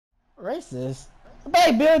Racist?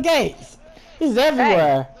 Hey, Bill Gates. He's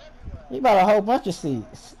everywhere. He bought a whole bunch of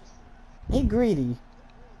seats. He greedy.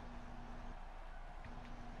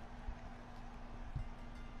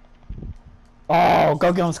 Oh,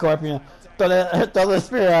 go get him, Scorpion. Throw the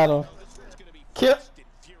spear at him. Kill.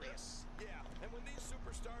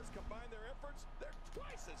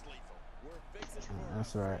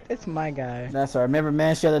 That's right. It's my guy. That's right. Remember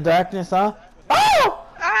Man Share the Darkness, huh? Oh!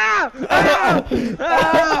 Ah! Ah!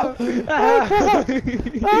 Ah! Ah!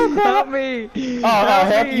 Help me! Oh,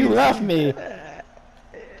 help me. You left me.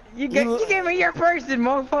 You gave me your person,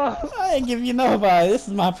 mofo. I ain't give you nobody. This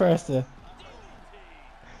is my person.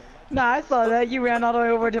 Nah, I saw that. You ran all the way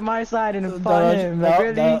over to my side and fought him. Like,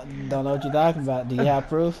 really? Don't know what you're talking about. Do you have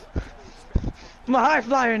proof? I'm a high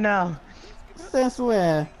flyer now. Since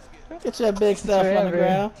when? Get your big stuff on the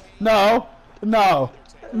ground. No. No.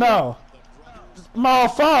 No.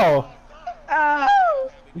 Mofo! Ah!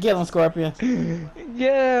 Get him, Scorpion.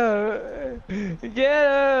 Yeah!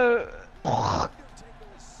 Yeah!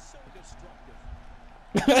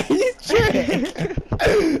 He's trick.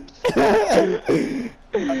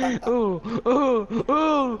 Ooh, ooh,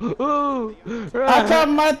 ooh, ooh. I thought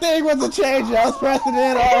my thing was a change. I was pressing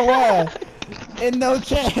it R1. And no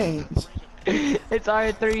change. It's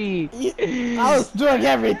R3. I was doing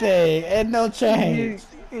everything and no change.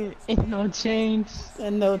 Ain't no change.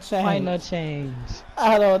 And no change. Why no change?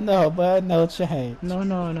 I don't know, but no change. No.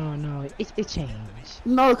 It changed.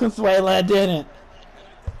 No, Consuelo, I didn't.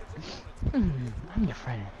 I'm your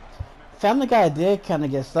friend. Family Guy did kind of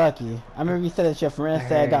get sucky. I remember you said that your friend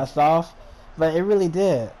said it got soft, but it really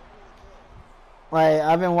did. Like,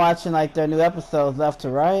 I've been watching like their new episodes left to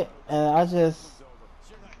right, and I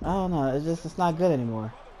don't know, it's not good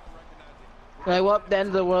anymore. Like, well, the end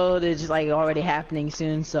of the world is just like already happening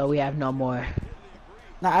soon, so we have no more.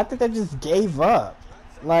 Nah, I think they just gave up.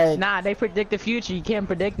 Like, nah, they predict the future. You can't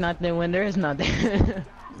predict nothing when there is nothing.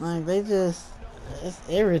 like it's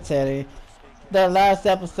irritating. Their last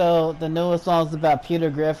episode, the newest song is about Peter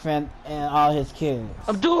Griffin and all his kids.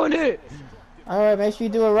 I'm doing it. All right, make sure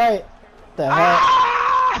you do it right. The hell?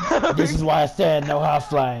 Ah! This is why I said no high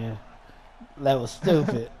flying. That was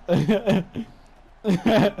stupid.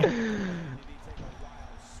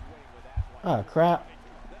 Oh crap!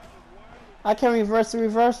 I can reverse the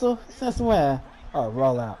reversal since when? Oh,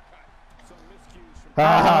 roll out.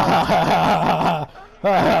 No.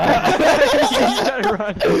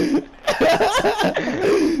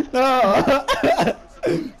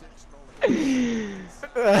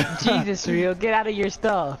 Jesus, real, get out of your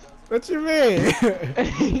stuff. What you mean?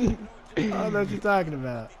 I don't know what you're talking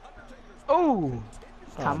about. Oh,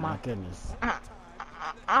 Oh my goodness.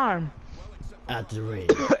 Arm. Out the ring.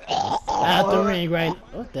 Out the ring, right?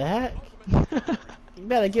 What the heck? You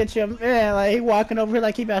better get your man, like, he walking over here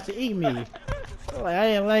like he about to eat me. Like, I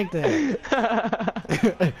didn't like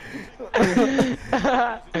that.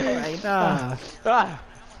 Like, nah.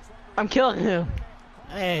 I'm killing him.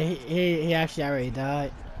 Hey, he actually already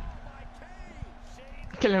died.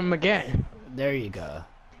 Killing him again. There you go.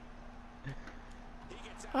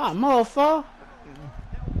 Oh, mofo.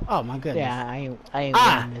 Oh my goodness. Yeah, I ain't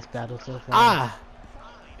winning this battle so far.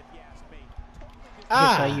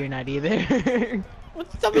 Just so you're not either.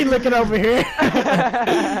 Don't be looking over here.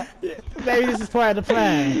 Maybe this is part of the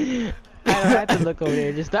plan. I don't have to look over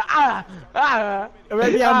there. Just the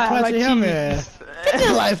Maybe I'm punching him in. Get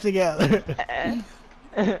your life together.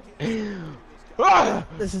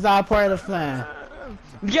 This is all part of the plan.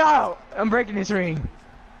 Yo, I'm breaking this ring.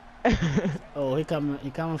 Oh, he coming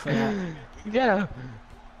for that. Get him.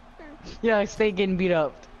 Yeah, stay getting beat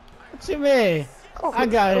up. What you mean? I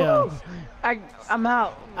got him. I'm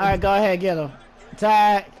out. Alright, go ahead, get him.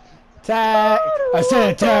 Tag. Tag. I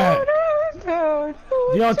said tag.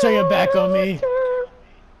 You don't turn your back on me.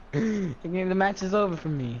 The match is over for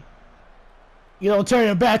me. You don't turn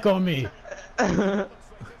your back on me. I'm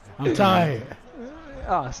tired.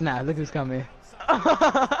 Oh, snap. Look who's coming.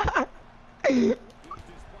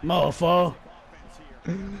 Mofo.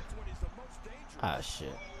 Ah,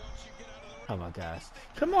 shit. Oh my gosh.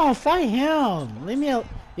 Come on, fight him. Leave me out.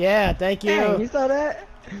 Yeah, thank you. Hey, you saw that?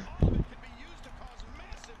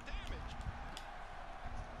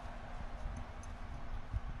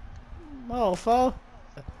 Mofo.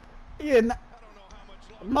 You're not.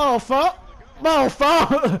 Mofo.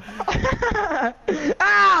 Mofo.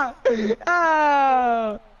 Ah!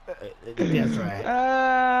 Oh! That's right.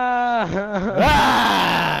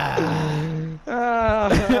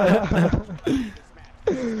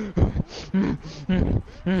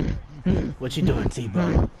 What you doing,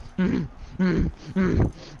 T-Bone?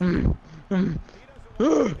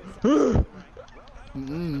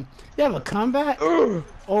 You have a comeback? Oh.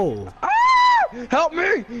 Ah! Help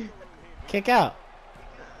me! Kick out.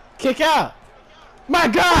 Kick out. My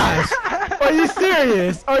gosh! Are you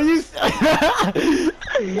serious? Are you?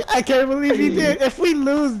 I can't believe he did. If we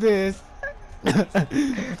lose this, I'm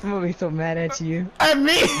gonna be so mad at you. I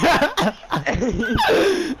mean,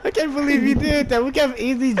 I can't believe he did that. We can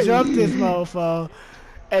easily jump this mofo,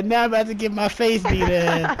 and now I'm about to get my face beat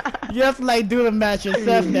in. You have to like do the match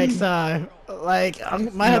yourself next time. Like,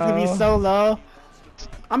 might have to be so low.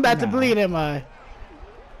 I'm about to bleed, am I?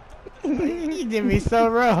 You did me so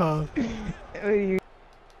wrong.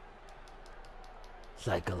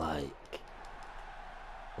 Psycholike.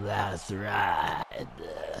 That's right.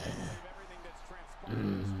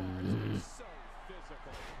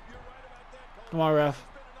 Come on, ref.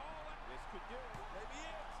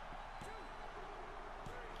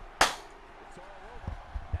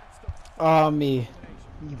 Oh, me.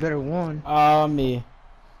 You better won. Oh, me.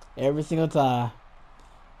 Every single time.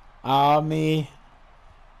 Oh, me.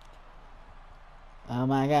 Oh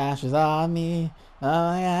my gosh, it's all me. Oh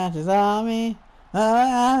my gosh, it's all me. Oh my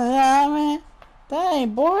gosh, it's all me.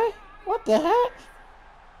 Dang, boy. What the heck? The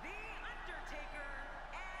Undertaker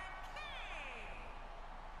and Kane,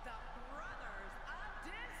 the Brothers of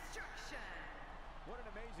Destruction. What an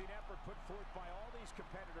amazing effort put forth by all these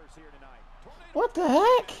competitors here tonight. What the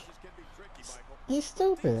heck? He's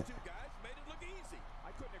stupid.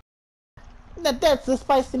 That's the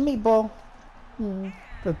spicy meatball.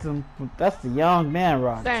 That's the young man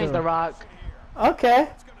rock. Thanks, The Rock. Okay.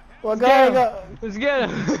 Well, go ahead. Go. Let's get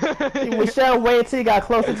him. We shall wait till he got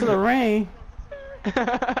closer to the ring.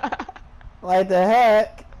 Like the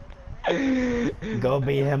heck. Go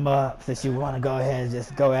beat him up since you want to go ahead and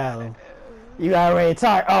just go at him. You already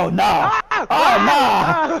tired. Oh, no. Oh,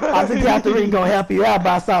 no. I think out the ring going to help you out, but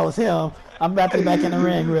I saw it was him. I'm about to get back in the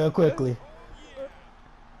ring real quickly.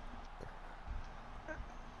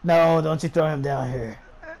 No, don't you throw him down here.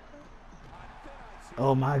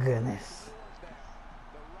 Oh, my goodness.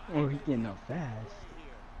 Oh, he's getting up fast.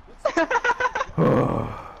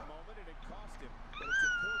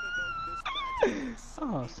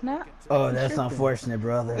 Oh, snap. Oh, that's unfortunate,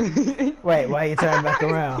 brother. Wait, why you turning back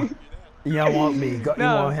around? You don't want me. Go,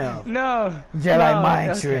 No, you want him. no. Jedi no,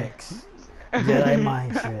 mind okay. tricks. Jedi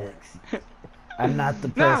mind tricks. I'm not the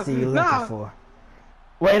person you're looking for.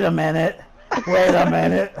 Wait a minute. Wait a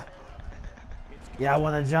minute. Y'all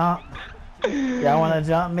want to jump? Y'all want to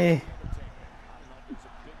jump me?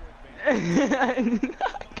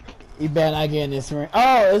 You better not get in this ring.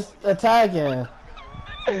 Oh, it's a tag in.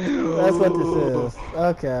 That's what this is.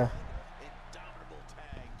 Okay.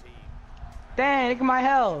 Dang, look at my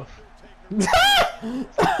health. When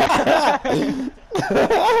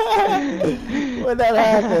that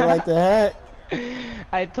happened, like the heck?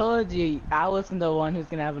 I told you I wasn't the one who's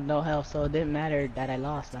gonna have no health, so it didn't matter that I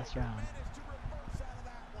lost last round.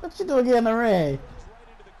 What you doing getting in the ring?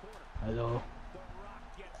 Hello.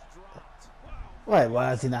 Wait,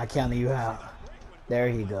 why is he not counting you out? There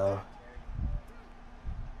you go.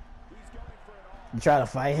 You try to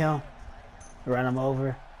fight him? Run him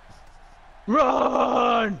over?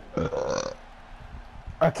 Run!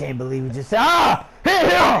 I can't believe you just said, ah!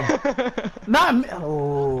 Hit him! Not me!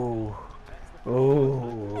 Oh.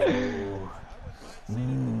 Oh.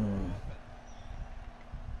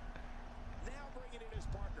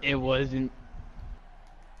 It wasn't.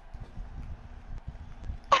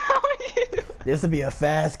 This will be a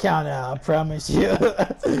fast count out, I promise you.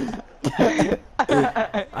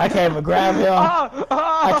 I can't even grab him.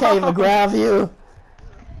 I can't even grab you.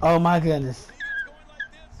 Oh my goodness.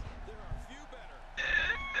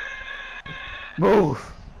 Move.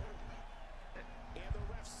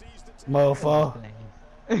 Mofo.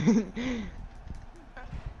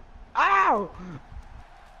 Ow!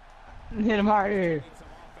 Hit him harder.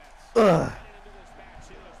 Ugh.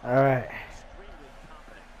 Alright.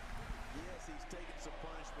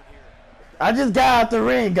 I just got out the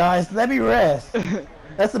ring, guys. Let me rest.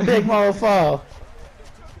 That's a big mofo.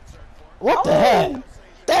 What the heck?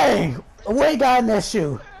 Dang! Away guy in that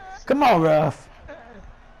shoe. Come on, Ruff.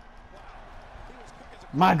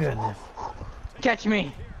 My goodness. Catch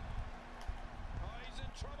me.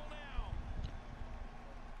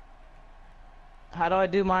 How do I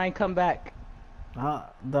do mine come back? I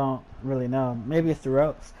don't really know. Maybe it's the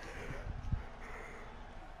ropes.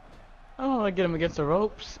 Oh, I get him against the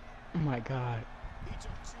ropes. Oh my god.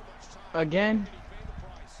 Again?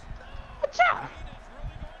 Whatcha?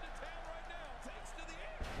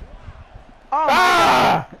 Oh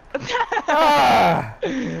Ah! Ah!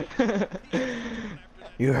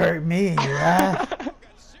 You hurt me, you laugh.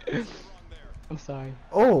 I'm sorry.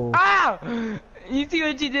 Oh. Ow! You see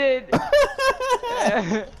what you did?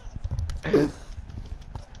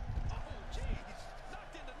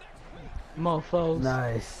 Mofos.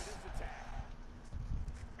 Nice.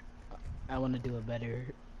 I want to do a better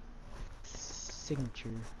signature.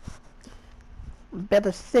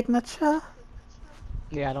 Better signature?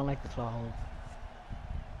 Yeah, I don't like the claw hold.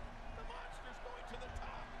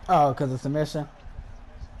 Oh, because of submission?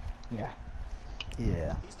 Yeah.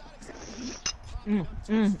 Yeah.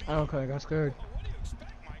 Okay, I got scared.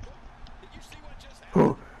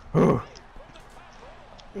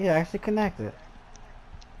 Yeah, actually connected.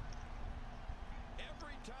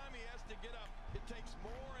 Every time he has to get up, it takes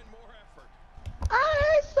more and more effort.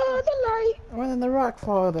 I saw the light. When did the rock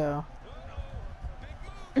fall down?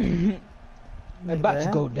 About to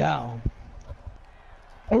go down.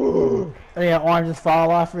 Oh yeah, arm just fall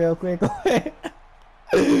off real quick. Like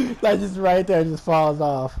just right there, just falls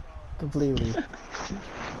off completely.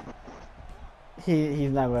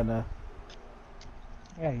 He's not gonna.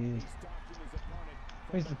 Yeah, he is.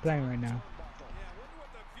 Where's the plane right now? Yeah, wonder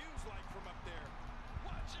what the view's like from up there.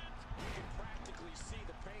 Watch it. You can practically see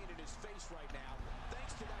the pain in his face right now,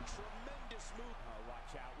 thanks to that tremendous move. Oh,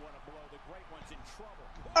 watch out! What a blow! The great one's in trouble.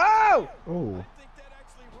 Oh! Ooh. I think that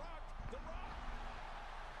actually rocked the Rock.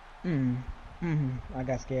 I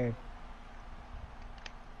got scared.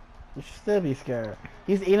 You should still be scared.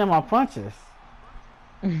 He's eating my punches.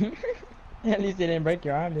 At least it didn't break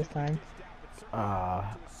your arm this time.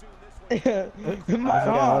 Ah. My I forgot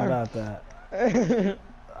all arm. about that.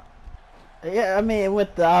 Yeah, I mean, it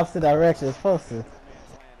went the opposite direction. It's supposed to.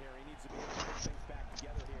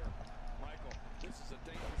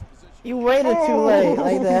 You waited too late.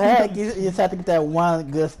 Like the heck, you just have to get that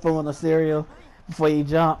one good spoon of cereal before you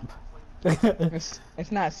jump. It's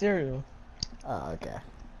not cereal. Oh, okay.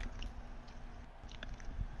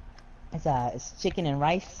 It's chicken and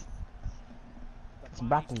rice. It's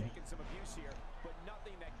broccoli. Taking some abuse here, but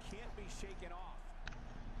nothing that can't be shaken off.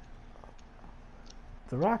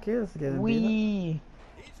 The Rock is getting beat Wee.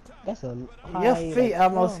 That's a up. high, Your feet like,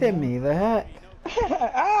 almost throw, hit me. The heck?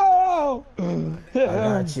 Ow! I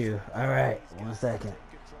got you. All right, 1 second.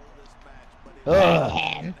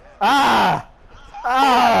 Ugh. Ah!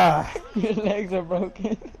 Ah! Your legs are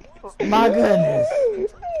broken. My goodness.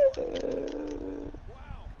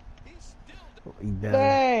 You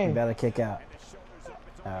Dang. better kick out.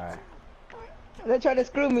 Alright. They tried to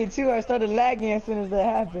screw me too. I started lagging as soon as that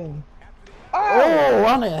happened. Oh,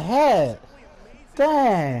 on the head.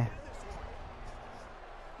 Dang.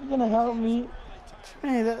 You gonna help me?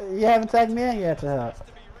 Man, you haven't tagged me in yet to help.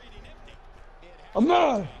 I'm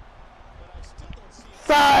not.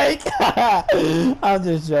 Psych! I'm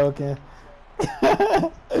just joking.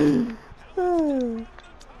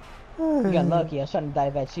 You got lucky. I was trying to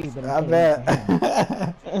dive at you, but I bet.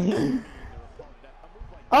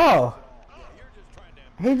 Oh,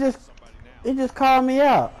 he just called me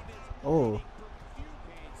out. Oh,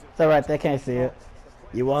 it's alright. They can't see it.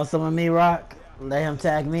 You want some of me, Rock? Let him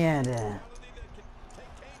tag me in then.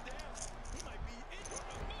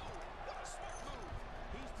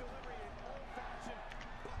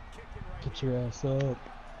 Get your ass up.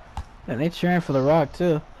 And they cheering for the Rock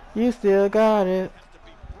too. You still got it.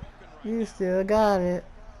 You still got it.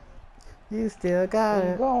 You still got Where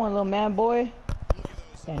you it. going, little man boy?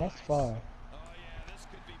 Dang, that's far.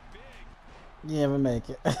 You never make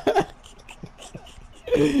it.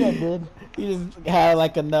 Yeah, dude. You just had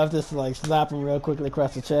like enough just to like slap him real quickly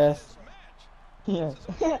across the chest. Yeah.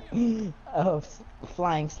 Oh,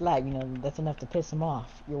 flying slap. You know, that's enough to piss him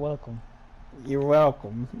off. You're welcome. You're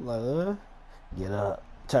welcome. Like, get up.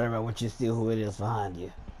 Tell about what you see who it is behind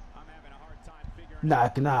you. I'm having a hard time figuring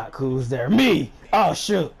Knock, knock. Who's there? Me! Oh,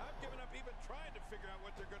 shoot. I've given up even trying to figure out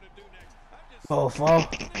what they're going to do next. I'm just Fofo.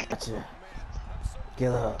 Gotcha.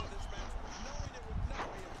 Get up.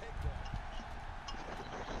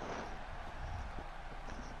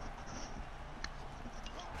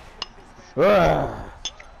 Ugh.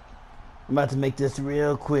 I'm about to make this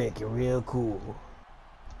real quick and real cool.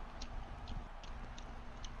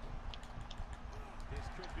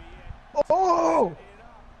 Oh!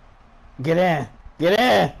 Get in! Get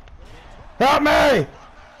in! Help me!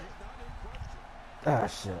 Ah,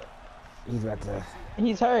 shit. He's about to...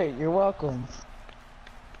 He's hurt. You're welcome.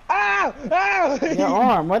 Ow! Ow! Your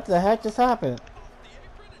arm, what the heck just happened?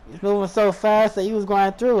 He's moving so fast that he was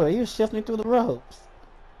going through it. He was shifting through the ropes.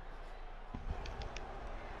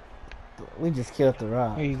 We just killed the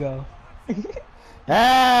Rock. Here you go.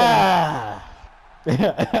 Ah!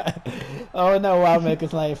 Oh no, I'll make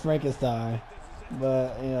it like Frankenstein.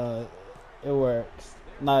 But, you know, it works.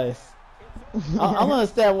 Nice. I don't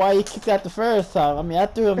understand why he kicked out the first time. I mean, I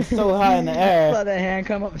threw him so high in the Saw air, that hand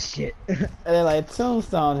come up. Shit. and they like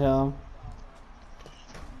tombstone him.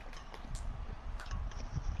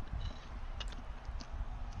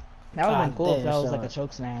 That would have been cool if damn, that was like a shot.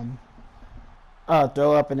 choke slam. Oh,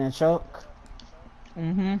 throw up and then choke.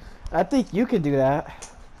 Mm-hmm. I think you can do that.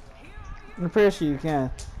 I'm pretty sure you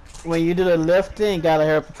can. When you do the lifting, you gotta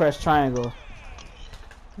help press triangle.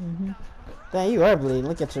 Mm-hmm. Dang, you are bleeding.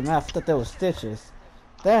 Look at your mouth. I thought there was stitches.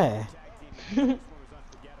 Dang.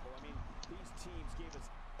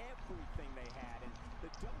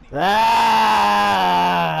 Ah!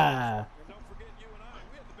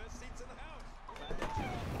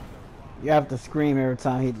 You have to scream every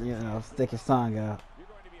time he, stick his tongue out.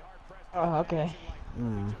 Oh, okay.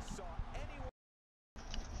 Mm.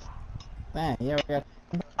 Dang, you ever got...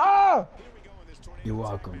 Oh! You're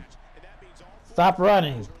welcome. Stop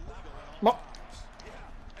running.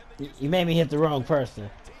 You made me hit the wrong person.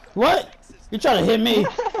 What? You trying to hit me?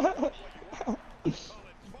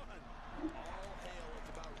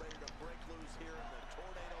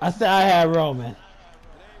 I said I had Roman.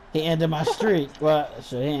 He ended my streak. Well,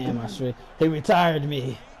 sure, he didn't end my streak. He retired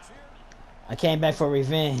me. I came back for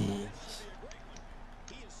revenge.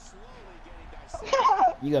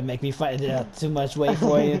 You gonna make me fight too much weight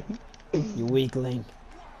for you? You weakling.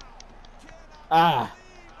 Ah!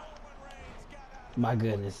 My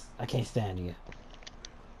goodness. I can't stand you.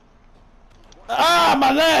 Ah,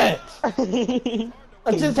 my leg!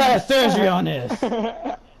 I just had surgery on this.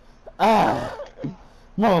 Ah!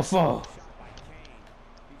 Mofo.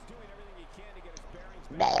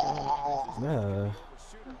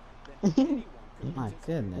 My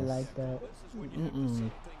goodness. I like that.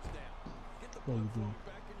 Mm-mm. Yeah, you do.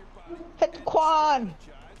 Hit the Quan!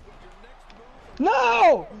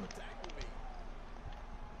 No!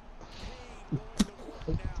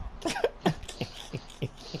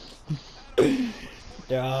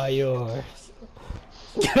 They're all yours.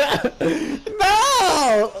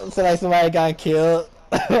 No! So like somebody got killed.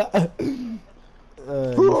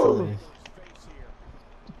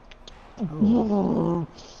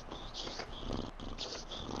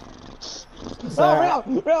 Sorry,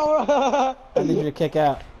 No! I need you to kick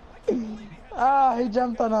out. Ah, he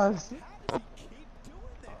jumped on us.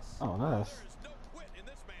 Oh, nice.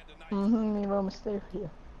 Mm-hmm, Roman stay here.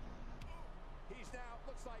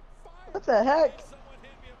 What the heck?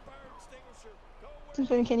 Since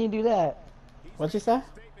when can you do that? What'd you say?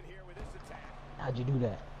 How'd you do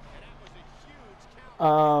that?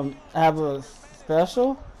 I have a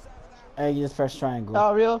special, and you just press triangle.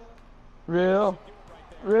 Oh, real? Real?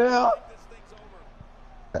 Real?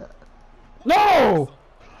 No!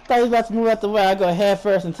 Thought he was about to move out the way. I go head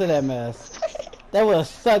first into that mess. That would have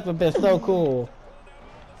sucked, but been so cool.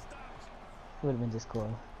 Would have been just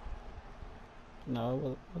cool. No, it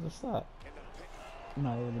would have sucked.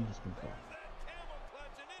 No, it would have just been cool.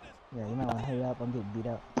 Yeah, you might want to hurry up. I'm getting beat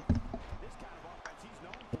up.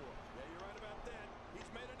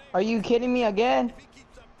 Are you kidding me again?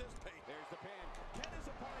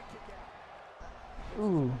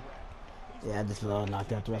 Ooh. Yeah, I just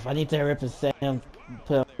knocked out the ref. I need to hurry up and set him,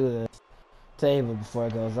 put him through the table before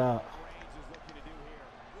it goes out.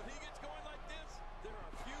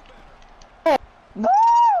 No!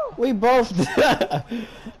 We both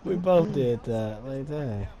we both did that. Like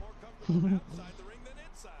that.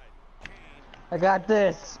 I got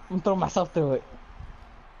this. I'm throwing myself through it.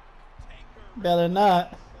 Better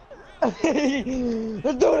not. Let's do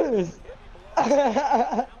this!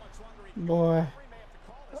 Boy.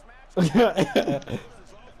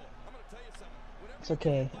 It's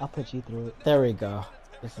okay. I'll put you through it. There we go.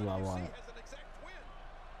 This is what I wanted.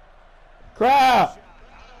 Crap!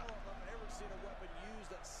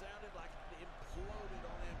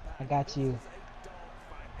 I got you.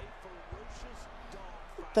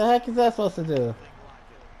 What the heck is that supposed to do?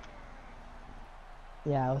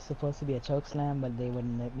 Yeah, I was supposed to be a choke slam, but they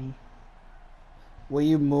wouldn't let me. When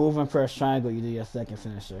you move and press triangle, you do your second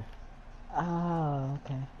finisher. Oh,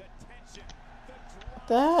 okay. What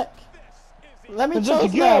the heck? Let me That's choke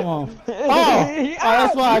what you slam get. him. Oh,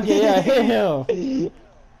 that's why I get. Yeah, hit him.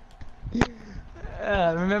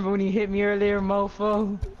 Remember when you hit me earlier,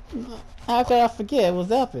 mofo? How could I forget? It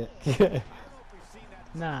was epic.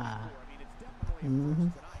 Nah.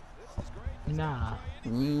 Mhm. Nah.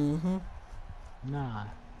 Mhm. Nah.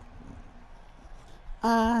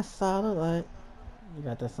 I saw the light. You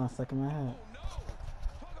got that song stuck in my head.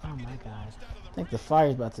 Oh my god. I think the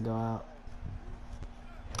fire's about to go out.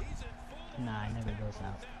 Nah, it never goes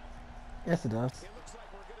out. Yes, it does.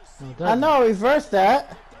 No, it I doesn't. know. Reverse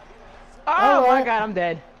that. Oh my Alright. god, I'm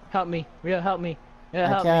dead. Help me. Real, help me. Yeah, I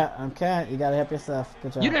help can't. I can't. You gotta help yourself.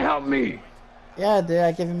 Good job. me. You didn't help me. Yeah, I did.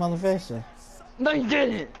 I gave you motivation. No, you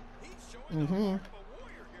didn't. Mm-hmm.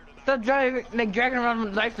 Stop driving, like dragging around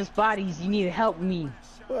with lifeless bodies. You need to help me.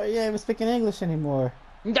 Well, you ain't even speaking English anymore.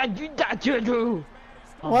 That you do.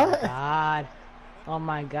 Oh What? my god. Oh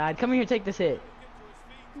my god. Come here, take this hit.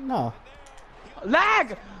 No.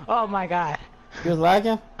 Lag! Oh my god. You was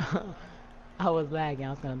lagging? I was lagging.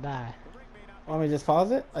 I was gonna die. Want me to just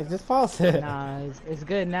pause it? Like, just pause it. Nah, it's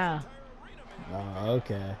good now. Oh,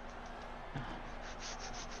 okay.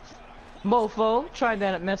 Mofo, try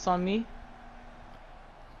that mess on me.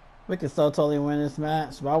 We could so totally win this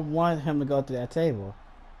match, but I want him to go through that table.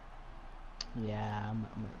 Yeah, I'm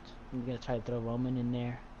gonna try to throw Roman in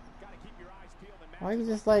there. Why you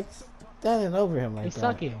just like standing over him like He's that?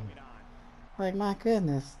 sucking. Like, my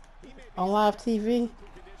goodness. On live TV?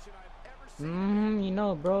 You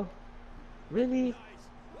know, bro. Really?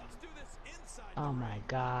 Oh my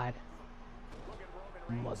god.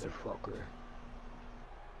 Motherfucker.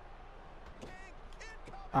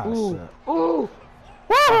 Oh, Ooh. shit. Ooh!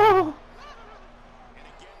 Woo!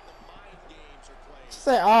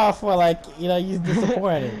 Say oh for like, you know, you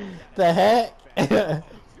disappointed. The heck? Some people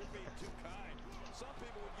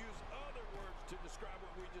would use other words to describe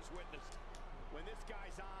what we just witnessed. When this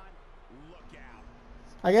guy's on, look out.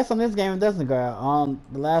 I guess on this game it doesn't go out. On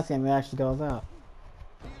the last game it actually goes out.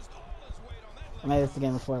 Maybe it's the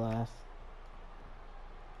game before last.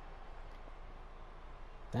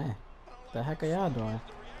 Dang. The heck are y'all doing?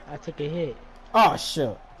 I took a hit. Oh,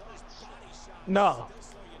 shoot. No.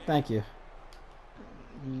 Thank you.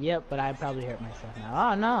 Yep, but I probably hurt myself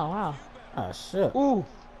now. Oh no, wow. Oh, shit. Ooh.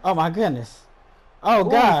 Oh, my goodness. Oh,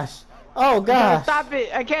 Ooh. gosh. Oh, I can't gosh. stop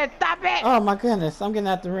it. I can't stop it. Oh, my goodness. I'm getting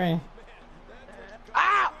out the ring.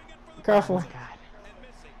 Ow! Careful. Oh my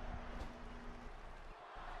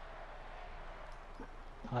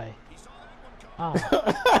god. Hi. Oh.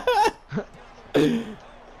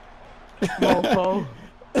 Mofo.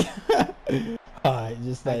 Alright,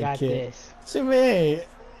 just I like got kid. this. What you mean?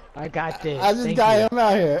 I got this. I just Thank got you. him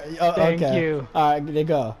out here. Oh, Thank okay. you. Alright, there you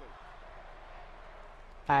go.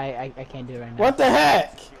 I can't do it right now. What the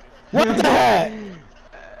heck? What the heck?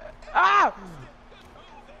 Ah!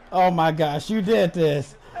 Oh my gosh, you did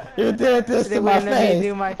this. You did this They to my wouldn't let me face.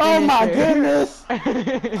 do my Oh my finisher. goodness.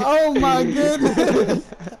 Oh my goodness.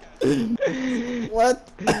 What?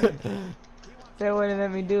 They wouldn't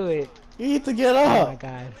let me do it. You need to get Oh my up.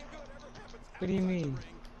 god. What do you mean?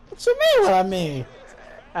 What you mean what I mean?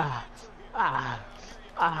 Ah. Ah.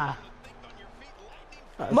 Ah.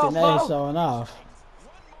 I see now Mofo. he's showing off.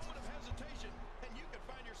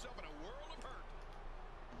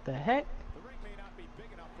 The heck?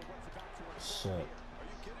 Shit.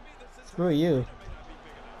 Screw you.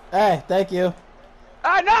 Hey, thank you.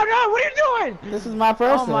 Ah, no, no, what are you doing? This is my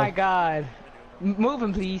person. Oh my god. Move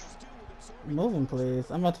him, please. Move him, please.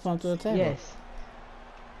 I'm about to come to the table. Yes.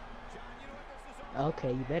 Okay,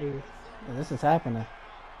 you better. Yeah, this is happening.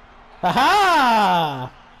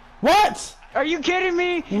 Ha-ha! What? Are you kidding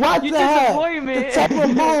me? What You the heck? disappointment. The table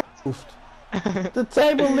moved. The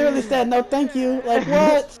table literally said no thank you. Like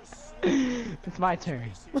what? It's my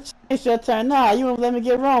turn. It's your turn. Nah, you won't let me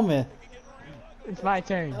get Roman. It's my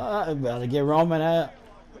turn. I better get Roman out.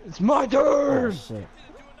 It's my Oh turn. shit.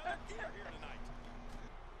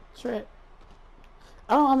 Trip.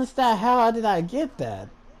 I don't understand how I did not get that.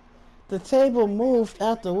 The table moved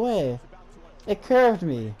out the way. It curved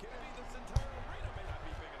me.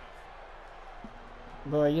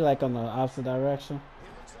 Boy, you like on the opposite direction?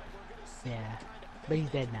 Yeah, but he's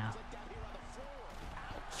dead now.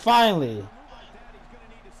 Finally!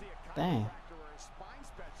 Dang.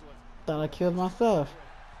 Thought I killed myself.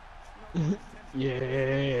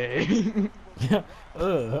 Yeah.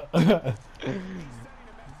 Ugh.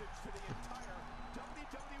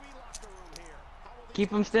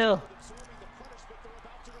 Keep him still.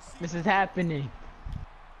 This is happening.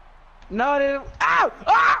 No, dude. Ow!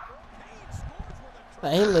 Ah!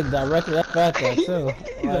 He looked directly up at that too.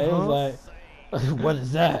 Like, he was like, what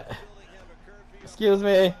is that? Excuse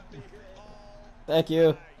me. Thank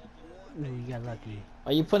you. Ooh, you got lucky.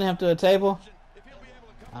 Are you putting him to a table?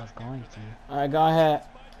 I was going to. Alright, go ahead.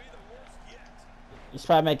 You should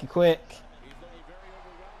probably make it quick.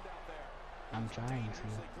 I'm trying to.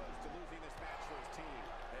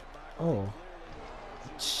 Oh.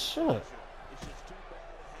 Shit.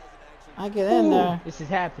 I get in Ooh, there this is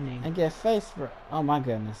happening. and get face for. Oh my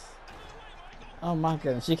goodness. Oh my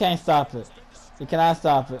goodness. You can't stop it. You cannot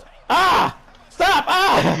stop it. Ah! Stop!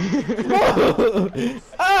 Ah! Whoa!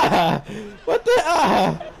 Ah! What the?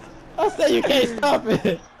 Ah! I said you can't stop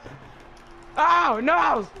it. Oh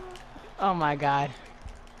no! Oh my god.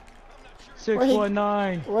 Where he-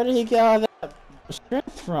 619. Where did he get all that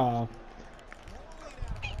strength from?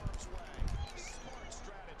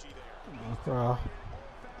 Oh, bro.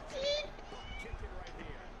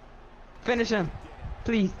 Finish him.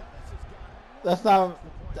 Please. That's not.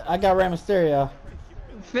 I got Rey Mysterio.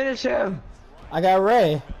 Finish him. I got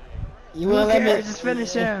Ray. You Who wouldn't let me. cares? Just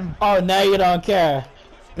finish him. Oh, now you don't care.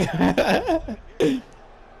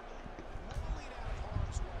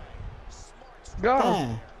 Go.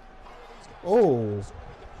 Dang. Oh,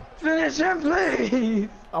 Finish him, please.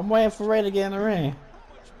 I'm waiting for Ray to get in the ring.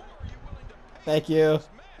 Thank you.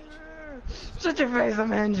 Shut your face,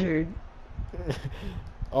 I'm injured.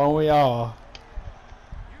 Oh, we all.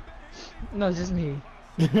 No, it's just me.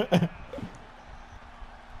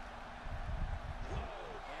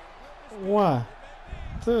 1,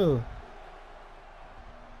 2.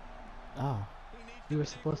 Oh. You were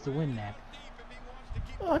supposed to win that.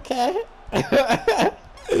 Okay.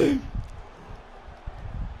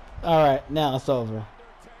 Alright, now it's over.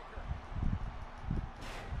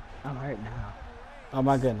 I'm hurt now. Oh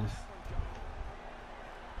my goodness.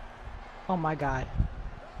 Oh my god.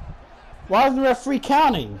 Why is the referee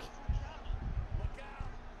counting?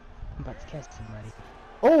 I'm about to catch somebody.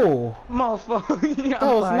 Oh, Motherfucker. That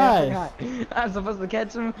was nice. I forgot. I'm supposed to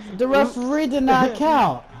catch him. the referee did not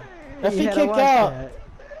count. If he You had to kicked watch out. that.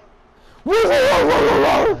 Whoa, whoa, whoa,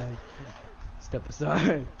 whoa, whoa. Step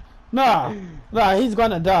aside. Nah, he's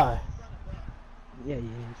gonna die. Yeah, he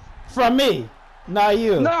is. From me, not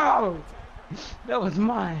you. No! That was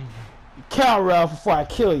mine. Count, Ralph, before I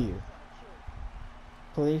kill you.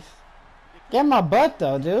 Please. Get my butt,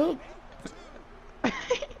 though, dude.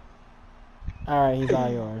 Alright, he's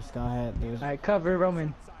all yours. Go ahead, dude. Alright, cover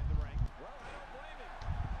Roman.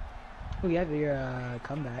 Oh, you have your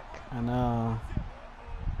comeback. I know.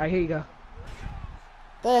 Alright, here you go.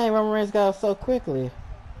 Dang, Roman Reigns got up so quickly.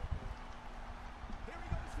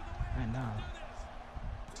 I know.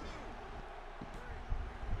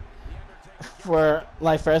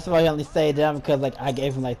 First of all, he only stayed down because, I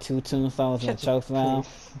gave him, 2 tombstones and a Shut your chokeslam.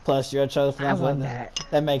 face. Plus your I chokeslam. won that.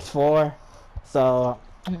 That makes 4. So,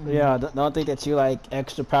 yeah, don't think that you,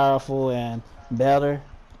 extra powerful and better.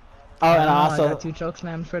 Oh, and I I also, got 2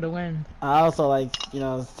 chokeslams for the win. I also,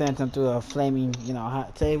 sent him through a flaming,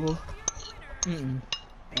 hot table.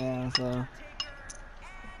 Yeah, so.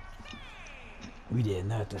 We did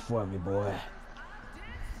nothing for me, boy.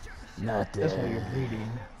 Nothing. That's why you're bleeding.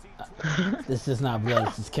 This is not blood,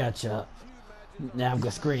 this is ketchup. Now I'm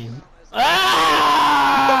gonna scream. Ah!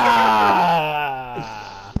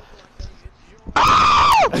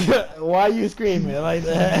 Why are you screaming like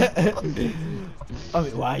that? I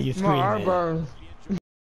mean, why are you My screaming? arm burns.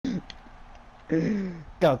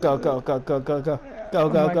 Go, go, go, go, go, go, go. Go, Oh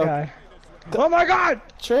go, my go. god. Oh my god!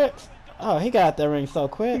 Tricks. Oh, he got that ring so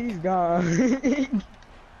quick. He's gone.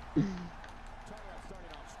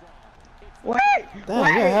 Wait! Damn,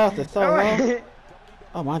 wait! your health is so low. Wait.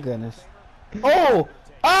 Oh my goodness. Oh!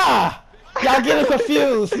 Ah! Y'all getting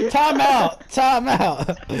confused. Time out. Time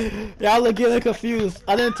out. Y'all are getting confused.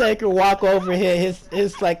 I didn't take her walk over here,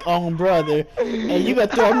 his own brother, and you gonna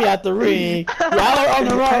throw me out the ring. Y'all are on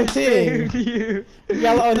the wrong team.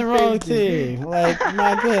 Y'all are on the wrong team.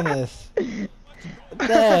 My goodness.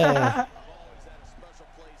 Dang.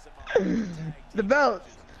 The belt.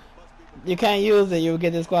 You can't use it. You'll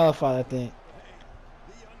get disqualified, I think.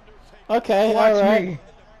 Okay, Watch alright. me.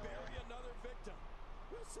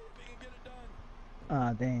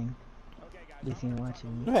 Aw, dang. At least he ain't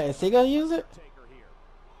watching me. Wait, is he gonna use it?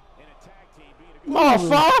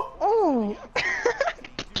 Motherfucker! Oh!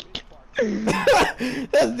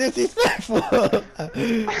 That's disrespectful.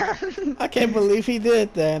 I can't believe he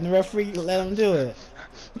did that, and the referee let him do it.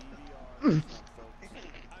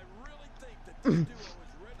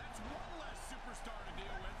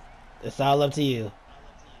 It's all up to you.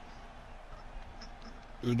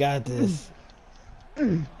 You got this.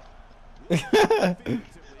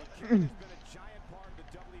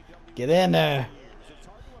 Get in there.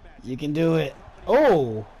 You can do it.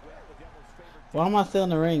 Oh! Why am I still in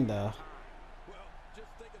the ring, though?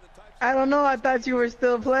 I don't know, I thought you were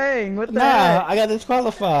still playing. What the Nah, heck? I got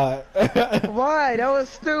disqualified. Why? That was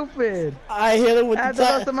stupid. I hit him with I had the the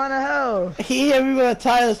most title. amount of health. He hit me with a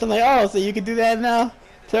title, so I'm like, oh, so you can do that now?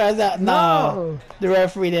 Turns out, no. No. The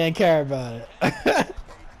referee didn't care about it.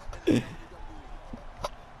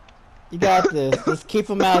 You got this. Just keep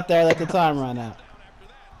him out there, let the time run out.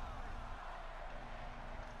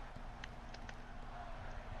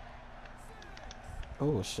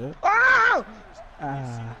 Oh, shit. Oh!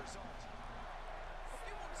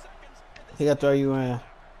 He gotta throw you in.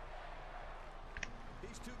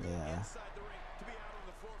 Yeah. inside the ring to be out on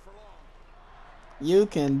the floor for long. You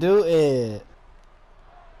can do it.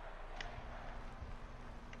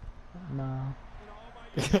 No. In all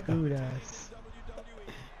my Screwed us.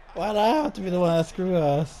 WWE, Why do I have to be the one that screw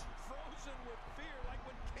us? frozen with fear like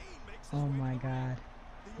when Kane makes his Oh way my to the ring. god.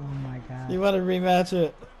 Oh my god. You want to rematch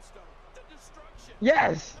it? Brimstone, the destruction.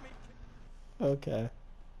 Yes! Okay.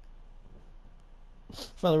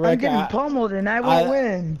 For the I'm record, getting pummeled and I won't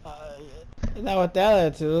win. not with that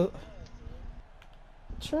attitude.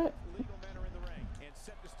 Trent. Legal men are in the ring and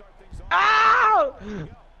set to start things off. Ow!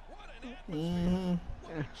 What an Mm-hmm.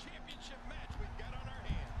 championship match we've got on our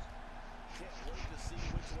hands. Can't wait to see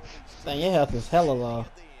which one leads Dang, your health is hella low.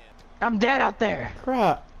 at the end. I'm dead out there.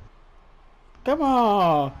 Crap. Come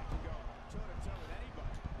on. Toe-to-toe with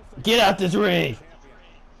anybody. Get out this ring. Champion.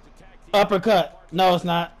 To tag team. Uppercut. No, it's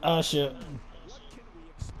not. Oh, shit. What can we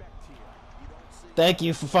expect here? You don't see Thank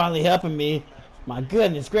you for finally helping me. My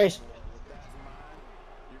goodness gracious.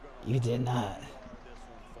 You did not. this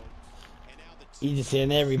one, folks. And now the You just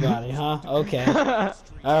hitting everybody, huh? Okay.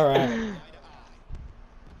 All right. Kane and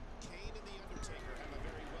the Undertaker have a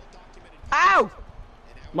very well-documented Ow!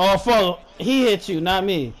 Motherfucker, he hit you, not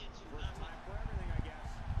me. time for everything, I guess.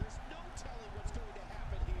 There's no telling what's going to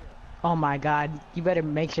happen here. Oh my god. You better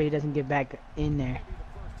make sure he doesn't get back in there.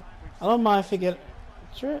 I don't mind if he get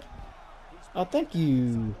Trent. Oh, thank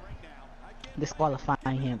you.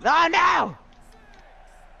 Disqualifying him. Oh no!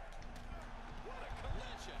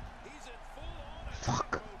 He's in full-on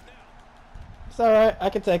Fuck. mode now. It's all right. I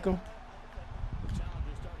can take him. The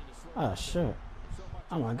challenger's starting to slow Oh shit. so much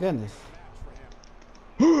Oh my goodness. match for him.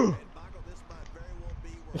 And Michael, this might very well be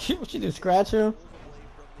where What you do? Scratch him? away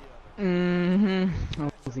from the other. Mm-hmm.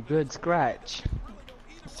 That was a good scratch.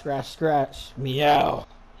 Scratch, scratch. Meow.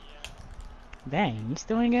 Dang, you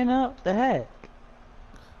still ain't getting up? The heck?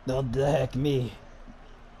 No, the heck me.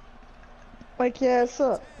 Wake your ass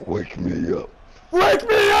up. Wake me up. Wake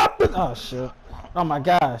me up! Oh shit. Oh my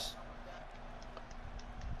gosh.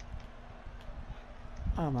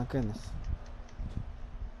 Oh my goodness.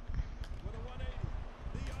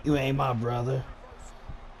 You ain't my brother.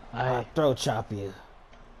 I throat chop you.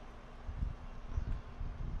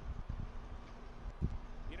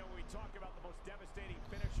 You know, we talk about the most devastating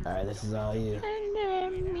finishers. Alright, this is all you.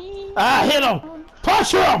 Me. Ah, hit him!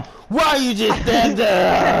 Punch him! Why you just stand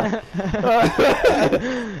there?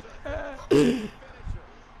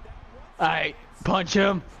 Alright, punch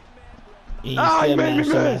him. You Ah, you still made me managed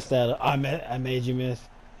to miss. mess that up. I made you miss.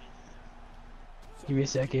 Give me a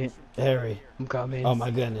second. Harry. I'm coming. Oh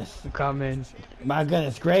my goodness. I'm coming. My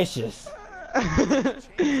goodness gracious. How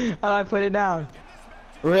do I put it down?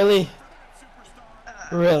 Really?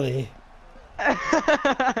 Really?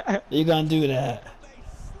 You gonna do that?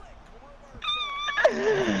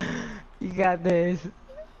 You got this.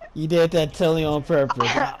 You did that totally on purpose.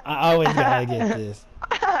 I always gotta get this.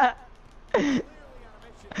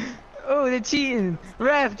 Oh, they're cheating.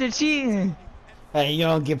 Ref, they're cheating. Hey, you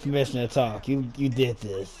don't get permission to talk. You did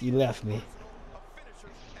this. You left me.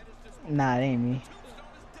 Nah, it ain't me.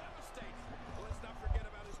 Let's not forget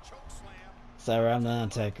about his choke slam. Sorry, I'm the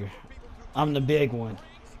Undertaker. I'm the big one.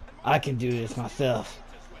 I can do this myself.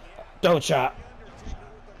 Throat chop.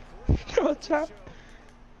 What's up?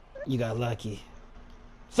 You got lucky.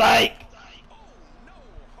 Psych! Oh, no.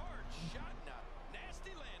 Hard shot.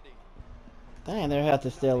 Nasty landing. Dang, their health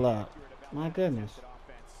is still up. My goodness.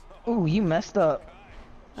 Ooh, you messed up.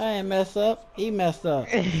 I ain't messed up. He messed up.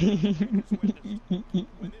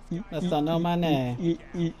 Let's not know my name.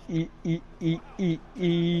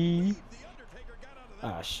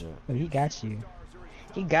 Ah, shit. Oh, he got you.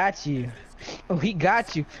 He got you. Oh, he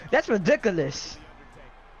got you. That's ridiculous.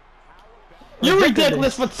 You're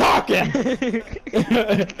ridiculous for talking!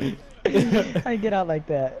 How you get out like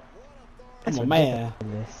that? I'm a man.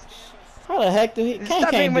 Ridiculous. How the heck do he? Kane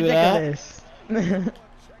Stop being can't do that. ridiculous.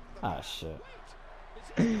 Ah, shit.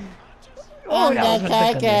 Oh, that was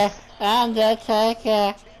ridiculous. I'm the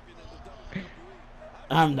Taker.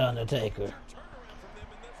 I'm the Undertaker.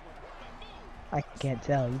 I can't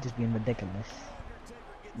tell. You just being ridiculous.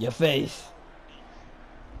 Your face.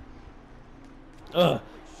 No.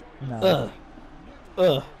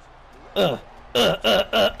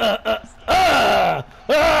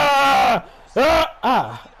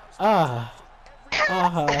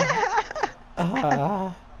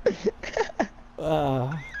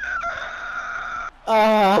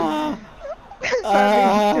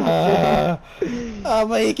 Oh,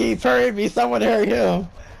 but he keeps hurting me. Someone hurt him.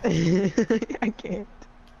 I can't.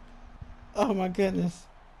 Oh my goodness.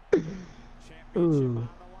 Ooh.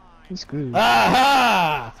 You screwed.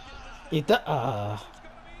 Aha!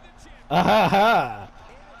 Aha!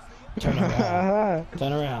 Turn around.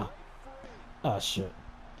 Turn around. Oh shit.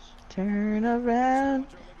 Turn around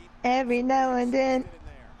every now and then.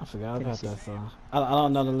 I forgot about that song. I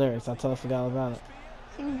don't know the lyrics. I totally forgot about it.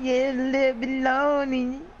 Get a little bit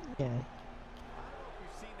lonely. Yeah.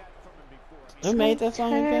 Who made that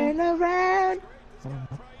song again? Turn around.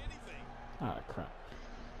 Oh crap.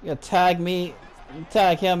 You gotta tag me.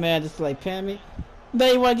 Tag him, man, just to, like pin me.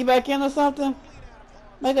 Then you wanna get back in or something?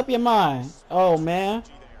 Make up your mind. Oh man.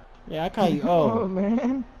 Yeah, I call you Oh old.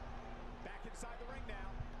 man.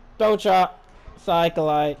 Throw chop.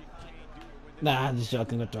 Cyclite. Nah, I'm just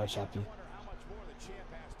joking with throw chop you.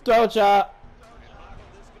 Throw chop.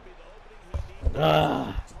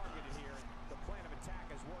 Ugh.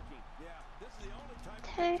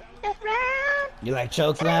 Turn around. You like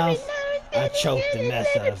choke sounds? I choked the mess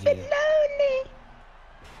out of you.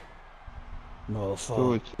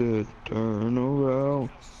 Mofo. Turn around.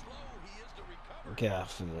 Get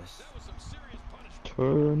off of this.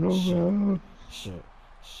 Turn around. Shit.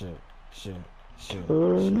 Turn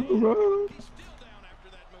around.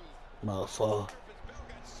 Mofo.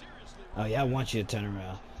 Oh yeah, I want you to turn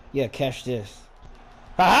around. Yeah, catch this.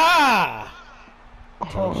 Ha ha!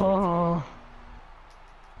 Oh.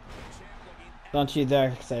 Don't you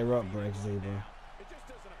dare say rope break, Zebra.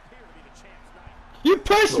 You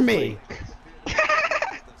pushed me!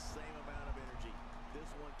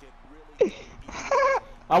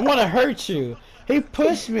 I want to hurt you. He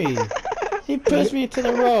pushed me. He pushed me to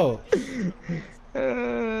the rope. You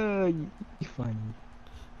funny.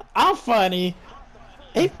 I'm funny.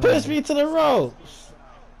 He pushed me to the ropes.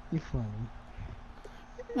 You funny.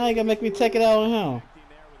 Now you gonna make me take it out on him.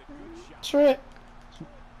 Trick.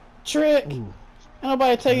 Trick. Ooh. Ain't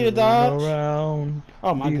nobody tell you to dodge. Around.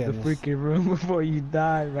 Oh my Leave goodness. the freaking room before you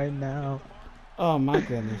die right now. Oh my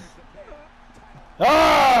goodness.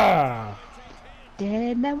 Ah!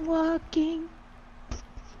 Dead man walking.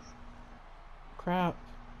 Crap.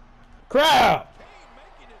 Crap!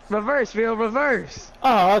 Reverse, Phil, reverse.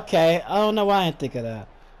 Oh, okay. I don't know why I didn't think of that.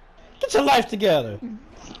 Get your life together.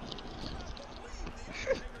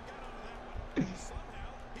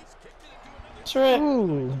 Trick.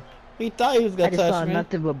 Ooh. He thought he was I gonna just saw touch me.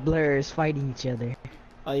 nothing but blurs fighting each other.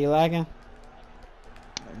 Are you lagging?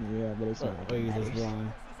 Yeah, but it's not. Or you just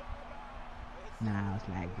blind? Nah, it's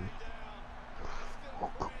laggy.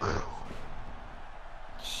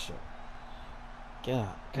 Shit. Get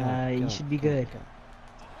out. Get out, You get should out, be get out, good. get out.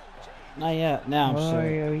 Not yet. Now I'm Oh, sure.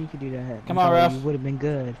 yeah, you could do that. Come on, ref. You would have been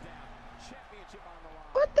good.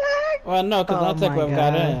 What the heck? Well, no, because Oh I think my we've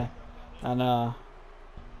got God. in. And,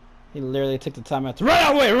 he literally took the time out to run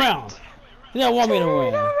all the way around. He didn't want me to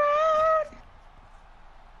win.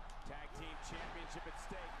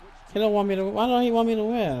 He don't want me to. Why don't he want me to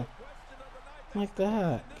win? Like the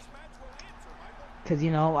heck? Cause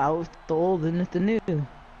you know I was the old and it's the new.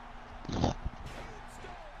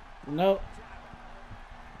 Nope.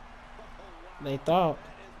 They thought.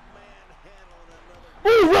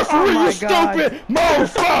 Ooh, referee, Oh my you God. stupid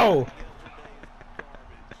mofo!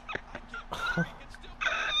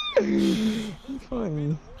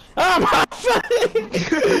 Funny. I'm not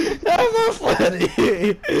funny! I'm not funny!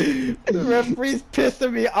 The referee's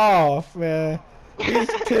pissing me off, man. He's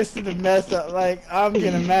pissing the mess up. Like, I'm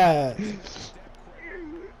getting mad.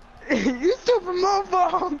 You stupid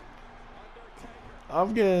mofo!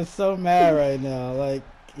 I'm getting so mad right now. Like,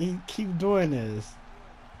 he keep doing this.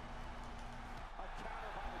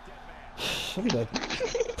 I'm gonna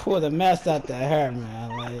pull the mess out the hair, man.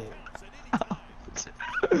 Like,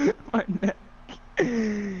 My neck.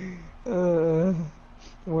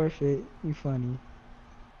 Worth it. You funny.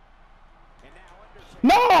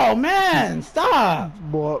 no, man, stop.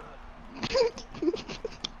 Boy.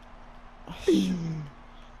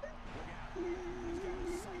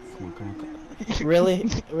 Come on. Really?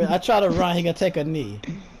 I try to run, he gonna take a knee.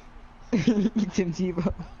 Tim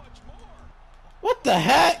Tebow. What the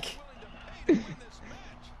heck?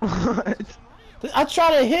 What? I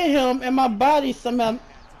try to hit him and my body somehow.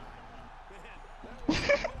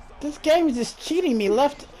 This game is just cheating me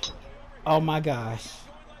left. Oh my gosh.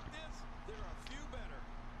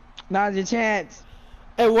 Now's your chance.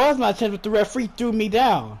 It was my chance, but the referee threw me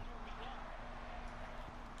down.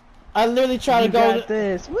 I literally tried You to go. got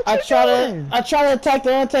this. What I you tried doing? to attack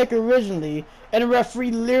the Undertaker originally, and the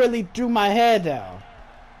referee literally threw my head down.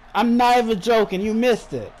 I'm not even joking. You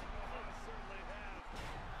missed it.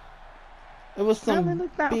 It was I some only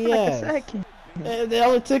looked out for like a BS. second. It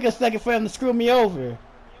only took a second for him to screw me over.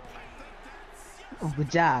 Oh,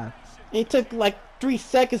 good job. It took like 3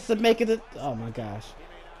 seconds to make it. Oh my gosh.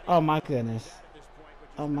 Oh my goodness.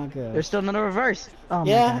 Oh my goodness. There's still another reverse. Oh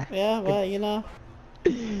Yeah, my yeah. Well, you know.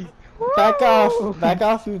 god. Back off. Back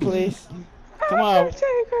off me, please. Come on.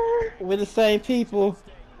 Undertaker. We're the same people.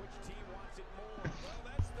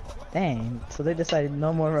 Dang, so they decided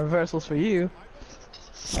no more reversals for you.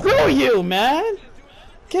 Screw you, man.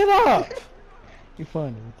 Get up. You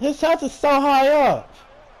funny. His health is so high up.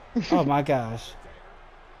 Oh my gosh.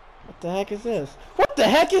 What the heck is this? What the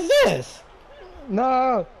heck is this?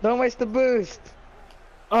 No, don't waste the boost.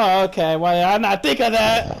 Oh, okay. Well, I'm not thinking of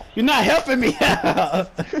that. You're not helping me out.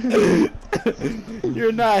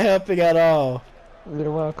 You're not helping at all.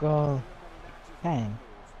 You're welcome. Dang.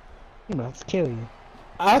 I'm about to kill you.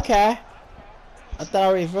 Okay. I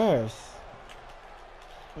thought reverse.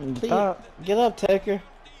 Please, get up, Taker.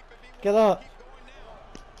 Get up.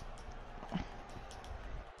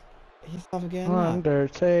 He's not getting up.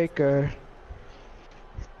 Undertaker.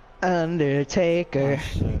 Undertaker. Oh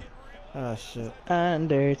shit. Oh shit.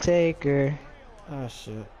 Undertaker. Oh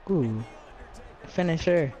shit. Ooh.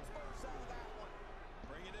 Finisher.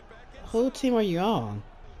 Who team are you on?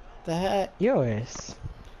 The heck? Yours.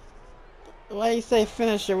 Why you say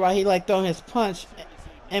finisher while he like throwing his punch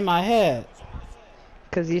in my head?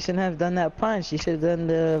 Cause you shouldn't have done that punch. You should have done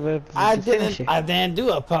the I finisher. didn't do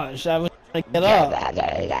a punch. I was trying to get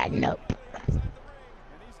up. Nope.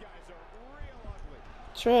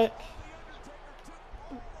 Trick.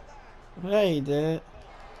 Yeah, he did.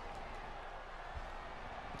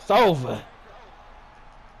 It's over.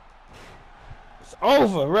 It's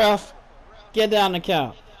over, ref. Get down the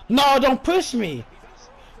count. No, don't push me.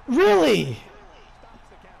 Really?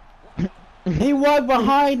 He walked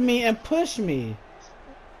behind me and pushed me.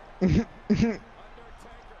 Yeah,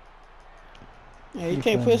 you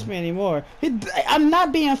can't push me anymore. I'm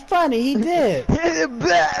not being funny. He did.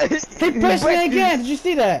 He pushed me again. Did you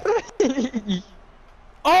see that?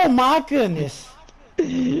 Oh my goodness.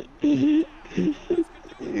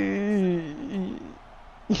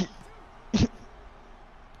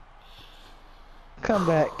 Come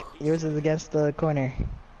back. Yours is against the corner.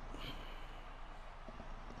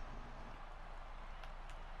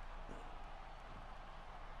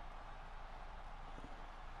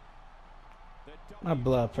 My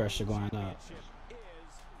blood pressure going up.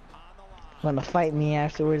 Wanna fight me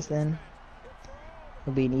afterwards then?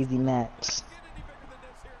 It'll be an easy match.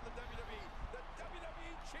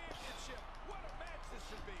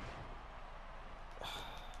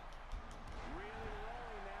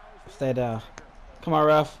 Stay down. Come on,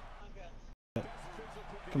 ref.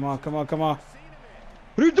 Come on, come on, come on.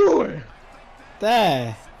 What are you doing?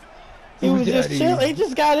 Dang. He was just chilling. He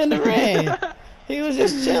just got in the ring. He was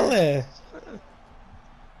just chilling.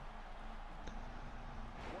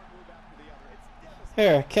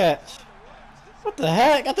 Here, catch. What the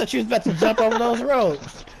heck? I thought you was about to jump over those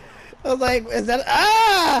ropes. I was like, is that...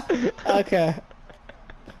 Ah! Okay.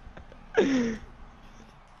 I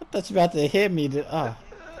thought you were about to hit me.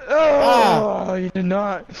 Oh, you did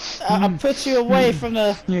not. I put you away from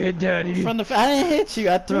the... You hit Daddy. From the... I didn't hit you.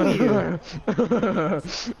 I threw you.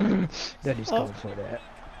 Daddy's coming for that.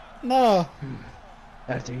 No.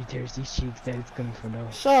 After he tears these cheeks, Daddy's coming for no.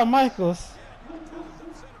 Shawn Michaels.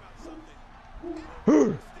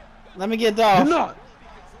 Let me get Dolph. Not.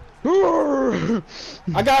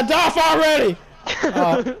 I got Dolph already.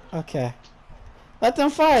 Oh, okay. Let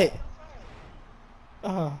them fight.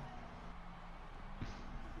 Oh.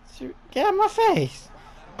 Get out of my face.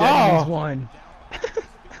 Daddy's Oh. won.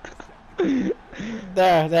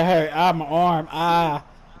 There, that hurt. Ah, my arm. Ah.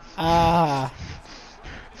 Ah.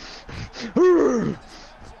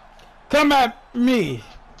 Come at me.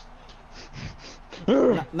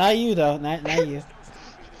 Not you though. Not you.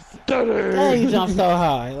 Daddy, you jump so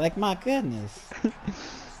high. Like my goodness. I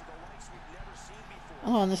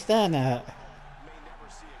don't understand that.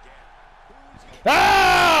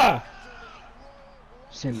 Ah!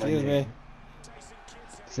 Excuse me.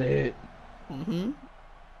 Say it. Mm-hmm.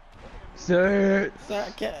 Say it.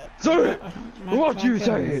 Say it. What you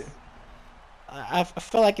say it? I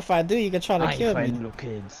feel like if I do, you can try to I kill ain't me. fighting little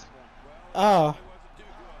kids. Oh.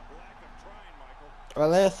 Well,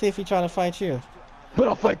 let's see if he try to fight you. But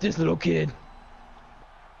I'll fight this little kid.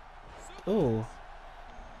 Ooh.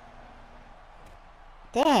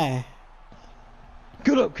 Dang.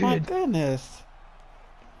 Good up, My kid. goodness.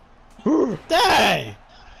 Dang.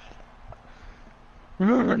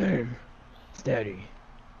 Remember my name. It's Daddy.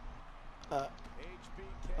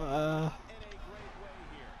 I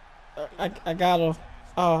got him.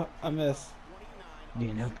 Oh, I missed. You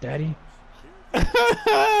didn't help Daddy?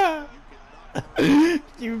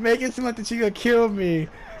 You make it seem like that you gonna kill me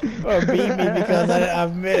or beat me because I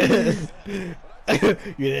missed. You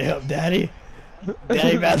didn't help Daddy?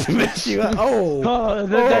 Daddy about to mess you up. Oh. Oh,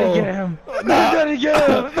 let Daddy get him. Let Daddy get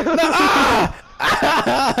him.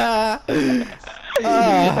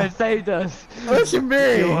 That saved us. What you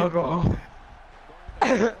mean? You're welcome.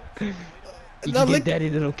 You No, can look- give Daddy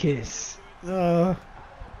a little kiss. Oh,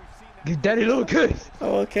 Give Daddy a little kiss.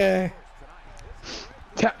 okay.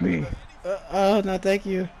 Tap me. Oh, no, thank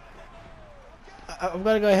you. I'm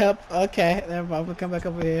gonna go help. Okay, never mind. I'm gonna come back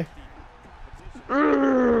over here.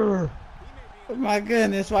 Oh, my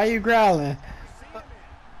goodness, why are you growling?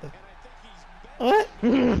 What?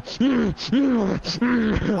 I'm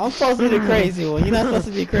supposed to be the crazy one. You're not supposed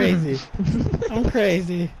to be crazy. I'm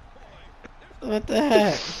crazy. What the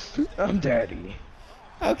heck? I'm Daddy.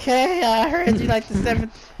 Okay, I heard you like the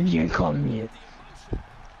seventh. You ain't calling me it.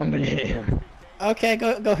 I'm gonna hit him. Okay,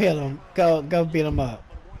 go hit him. Go beat him up.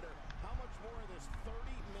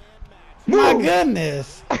 My Move.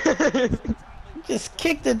 goodness! Just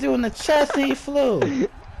kicked the dude in the chest and he flew.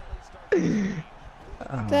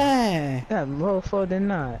 Oh, Dang. that motherfucker did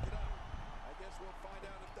not.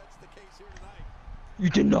 You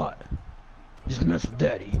did not. Just mess with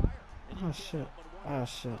Daddy. Oh shit. Oh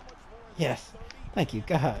shit. Yes. Thank you.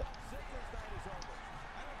 God.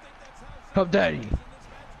 Help Daddy.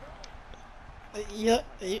 You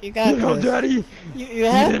got Help this. Daddy. You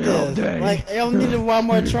have didn't help this. Daddy. Like, I don't need one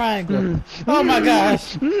more triangle. Oh my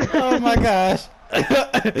gosh. Oh my gosh.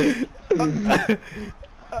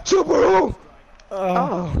 Super. Oh,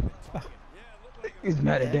 Oh. He's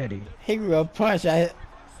mad at Daddy. he grew a punch.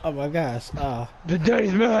 Oh my gosh. Oh. The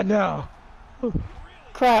Daddy's mad now.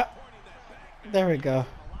 Crap. There we go.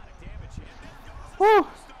 Woo.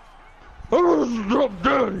 Oh, stop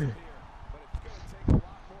Daddy.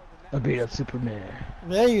 I beat up Superman.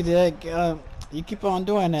 There you did. You keep on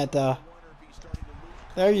doing that though.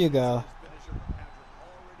 There you go.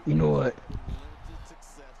 You know what?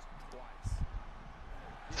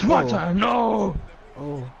 It's my Oh. time. No.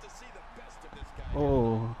 Oh.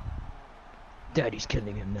 Oh. Daddy's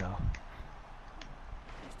killing him now.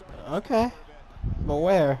 Okay. But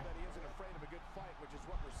where?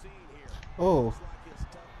 Oh.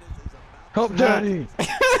 Help Daddy.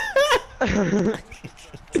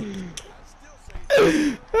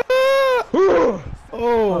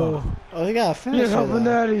 Oh. Oh, you gotta finish You're it. helping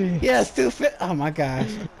though. Daddy. Yeah, still fit. Oh my gosh.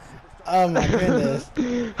 Oh my goodness.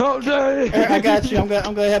 Help Daddy. Here, I got you. I'm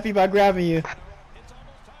gonna help you by grabbing you.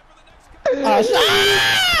 Oh,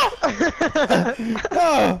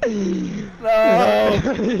 no. No.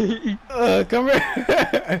 Come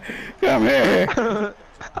here. Come here.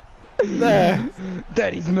 There.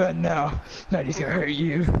 Daddy's mad now. Daddy's gonna hurt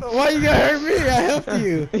you. Why you gonna hurt me? I helped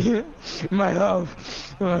you. My help.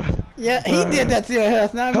 Yeah, he did that to your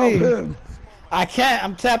health, not Help me. him. I can't.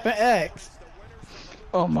 I'm tapping X.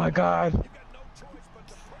 Oh my God.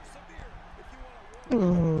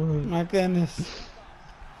 My goodness.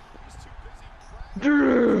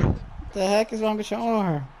 Drew. The heck is wrong with your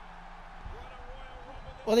arm?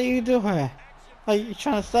 What are you doing? Are you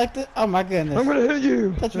trying to suck it? Oh my goodness. I'm gonna hit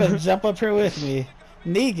you. Thought you better jump up here with me.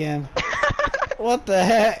 Negan. What the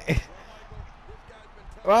heck?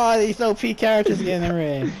 Why are these OP characters getting in the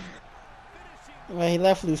ring? Well, he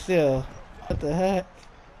left Lucille. What the heck?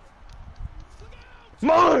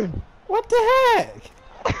 Mine. What the heck?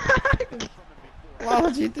 Why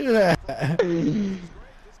would you do that?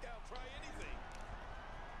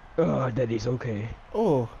 Oh, Daddy's okay.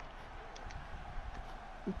 Oh.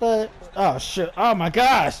 But, oh shit. Oh my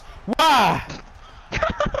gosh. Why?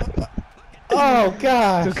 Oh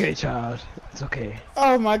gosh. It's okay, child. It's okay.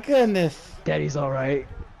 Oh my goodness. Daddy's alright.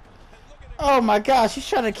 Oh my gosh, he's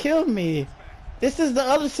trying to kill me. This is the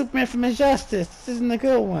other Superman from Injustice. This isn't a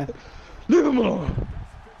good one. Leave him alone.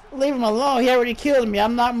 Leave him alone. He already killed me.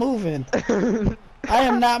 I'm not moving. I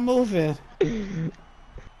am not moving.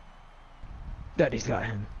 Daddy's got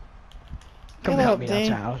him. Come Get help up, me Dean.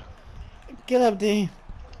 now, child. Get up, Dean.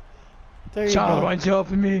 There you Child, go. why aren't you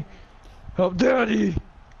helping me? Help Daddy.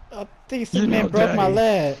 I think You Superman know broke my Daddy.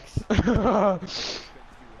 legs.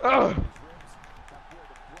 Oh.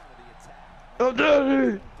 Help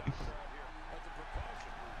Daddy.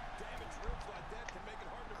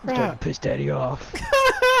 I'm trying to Crap. piss Daddy off.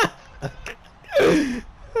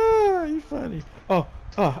 Oh, you funny. Oh,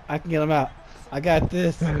 I can get him out. I got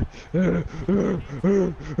this. I'm gonna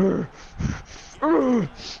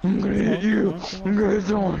hit you. I'm gonna hit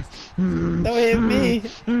someone. Don't hit me.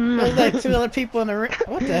 There's like 2 other people in the ring.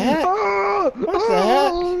 What the heck? What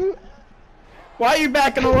the heck? Why are you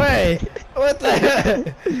backing away? What the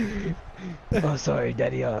heck? Oh, sorry,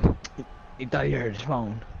 Daddy. He thought he heard his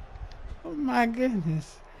phone. Oh my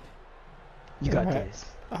goodness. You got Alright. this.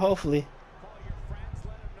 Hopefully.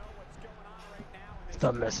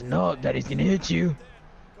 Stop messing up. Daddy's gonna hit you.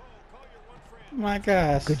 My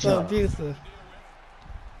gosh, Good so job. abusive.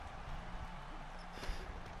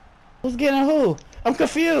 Who's getting who? I'm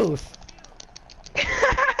confused.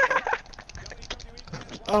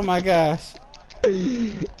 Oh my gosh.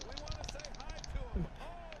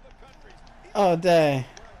 Oh dang.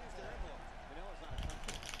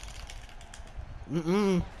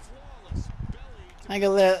 I ain't gonna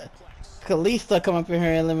let Kalista come up in here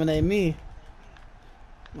and eliminate me.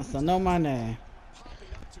 Must have know my name.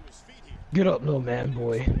 Get up, little man,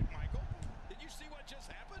 boy. Did you see what just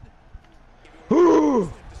happened? Ooh.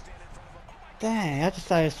 Dang, I just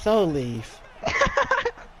saw his soul leave.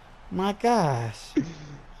 My gosh.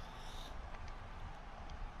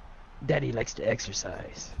 Daddy likes to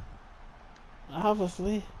exercise.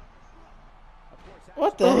 Obviously.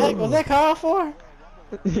 What the heck was that called for?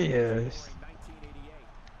 Yes.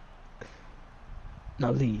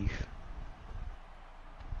 Now leave.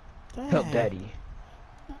 Dang. Help Daddy.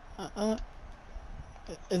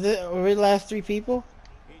 Is it are we the last 3 people?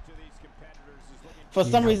 Each of these competitors is looking For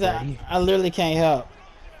some Yeah, reason, Daddy. I literally can't help.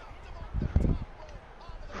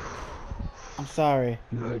 I'm sorry.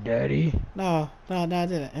 You heard Daddy? No, I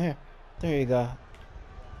didn't. Here, there you go.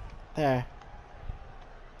 There.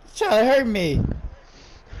 You're trying to hurt me.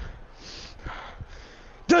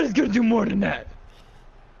 Daddy's gonna do more than that.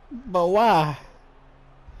 But why?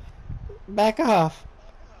 Back off.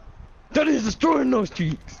 Daddy's destroying those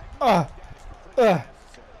cheeks. Uh, uh,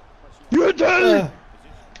 You're Daddy.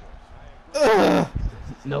 uh,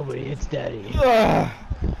 Nobody hits Daddy. uh.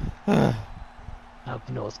 I hope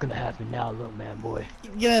you know what's gonna happen now, little man, boy.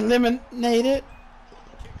 Get eliminated.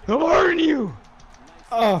 I'm hurting you.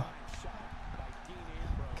 Oh.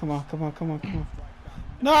 Come on.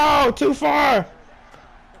 No, too far. That's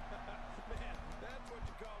what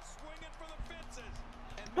you call swinging for the fences.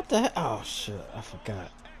 And What the heck? Oh shit, I forgot. mode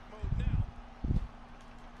now.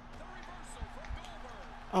 The reversal from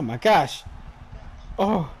Goldberg. Oh my gosh. Oh.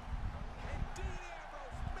 And Dean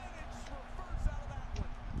Ambrose managed to reverse out of that one.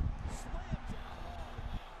 Slammed him.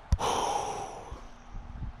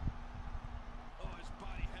 Oh, his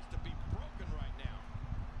body has to be broken right now.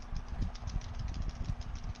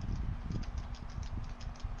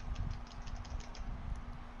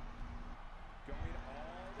 Going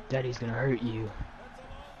all the Daddy's gonna hurt you.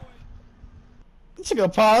 You should go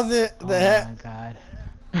pause it. Oh The heck? my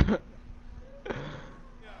God.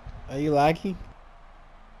 Are you lagging?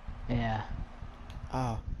 Yeah,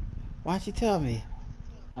 Oh. Why'd you tell me?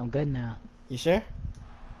 I'm good now. You sure?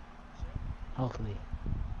 Hopefully.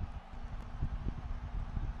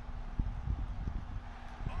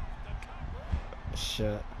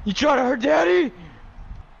 Shit. You trying to hurt Daddy?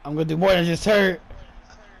 I'm gonna do more than just hurt.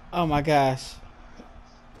 Oh my gosh.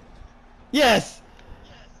 Yes!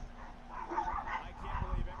 I can't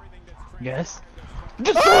believe everything that's Yes.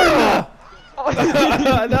 Ah!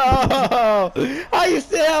 No! How you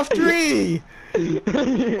still have 3?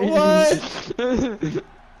 What?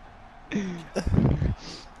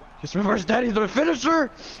 Just reverse Daddy's the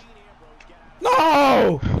finisher.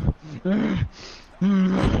 No!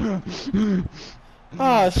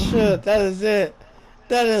 Oh shit, that is it.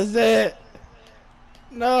 That is it.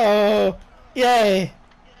 No. Yay.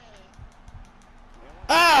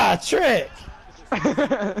 Ah, trick.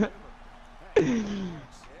 Yeah, if it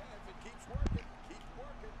keeps working, keep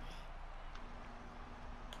working.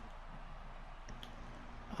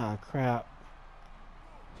 Oh crap.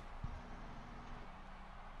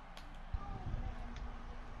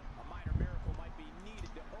 A minor miracle might be needed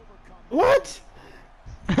to overcome. What?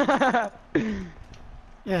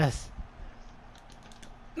 Yes.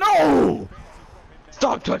 No!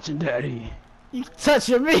 Stop touching Daddy. You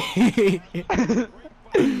touching me?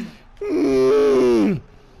 Mm.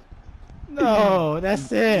 No,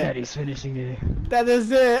 that's it. Daddy's finishing it. That is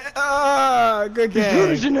it. Oh, good He's game.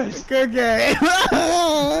 finishing us. Good game. Who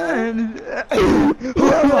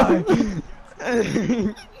am I?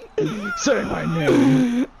 Say my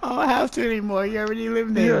name. I don't have to anymore. You already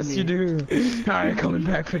eliminated Yes, me. you do. I ain't coming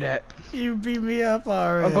back for that. You beat me up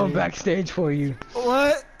already. I'm going backstage for you.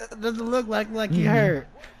 What? Doesn't look like you hurt.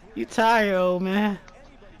 You tired, old man.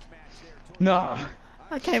 Nah,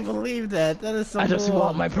 I can't believe that. That is so I just bull.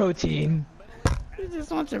 want my protein. You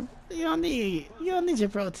just want your. You don't need your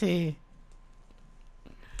protein.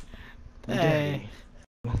 Hey,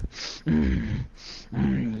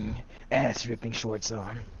 Ass ripping shorts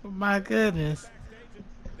on. my goodness,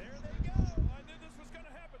 There they go. I knew this was gonna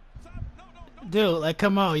happen. Stop. No. dude. Like,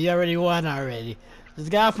 come on. You already won already.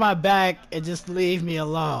 Just get off my back and just leave me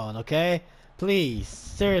alone, okay? Please,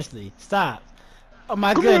 seriously, stop. Oh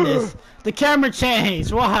my goodness, the camera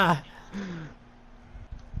changed. Why?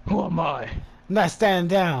 Who am I? I'm not standing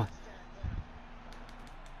down.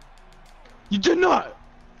 You did not!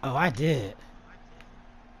 Oh, I did.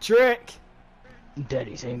 Trick.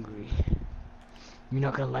 Daddy's angry. You're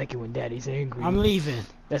not gonna like it when Daddy's angry. I'm leaving.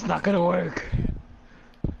 That's not gonna work.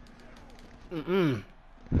 Mm-mm.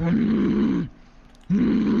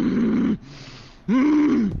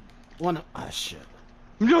 Wanna... Oh, shit.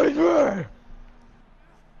 Nightmare!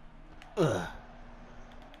 Ugh.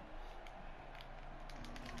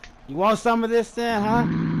 You want some of this then, huh?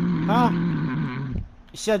 Huh?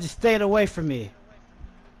 You should've just stayed away from me.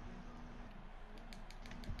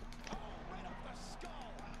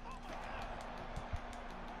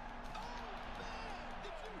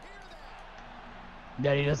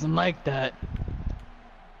 Daddy doesn't like that.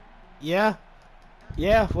 Yeah?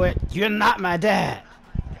 Yeah, well, you're not my dad.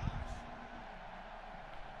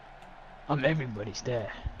 I'm everybody's dad.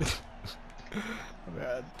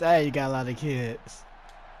 Dad, you got a lot of kids.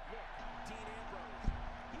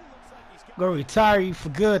 Gonna retire you for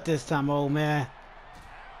good this time, old man.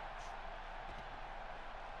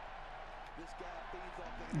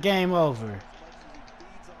 Game over.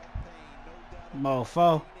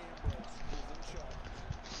 Mofo.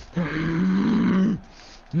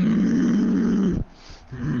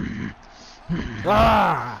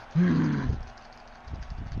 Ah!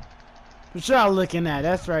 What y'all looking at?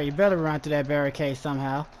 That's right, you better run through that barricade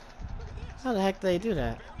somehow. How the heck do they do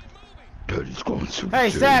that? Daddy's going to. Hey,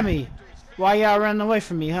 Sammy! Why y'all running away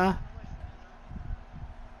from me, huh?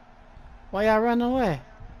 Why y'all running away?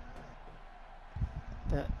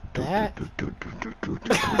 The heck?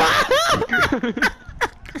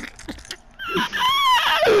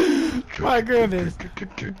 My goodness.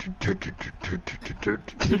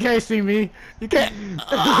 You can't see me. You can't.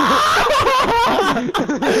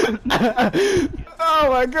 Oh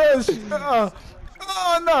my gosh.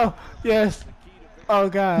 Oh no. Yes. Oh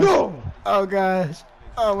gosh. No! Oh gosh.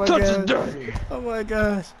 Oh my Touch gosh. it, Daddy! Oh my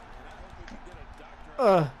gosh.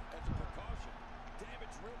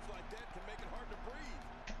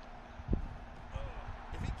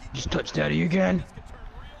 Just touch Daddy again.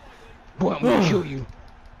 Boy, I'm gonna kill you.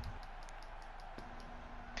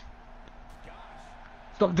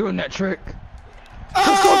 Stop doing that trick.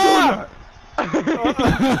 Ah!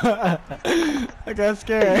 I got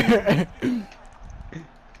scared.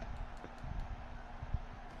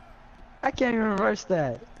 I can't even reverse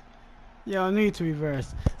that. You don't need to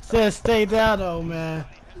reverse. Says stay down, old man.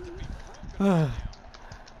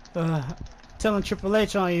 Telling Triple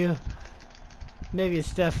H on you. Maybe it's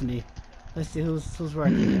Stephanie. Let's see who's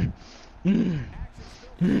working here.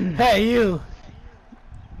 Hey, you.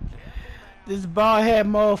 This bald head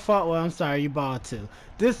motherfucker. Well, I'm sorry, you bald too.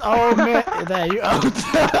 This old man. That you old.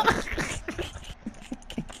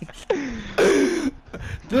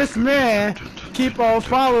 This man keep on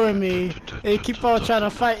following me and keep on trying to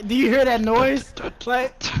fight. Do you hear that noise?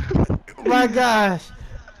 Like, my gosh.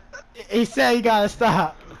 He said you gotta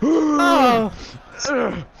stop. Oh.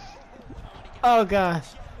 Oh gosh.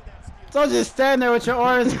 Don't just stand there with your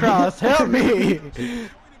arms crossed. Help me.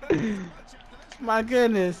 My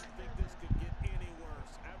goodness.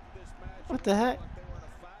 What the heck?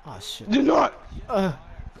 Oh shit. Do not!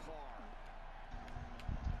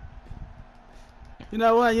 You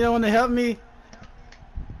know what? You don't want to help me?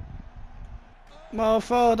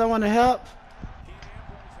 Mofo, don't want to help?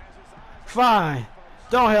 Fine.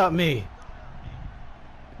 Don't help me.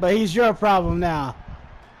 But he's your problem now.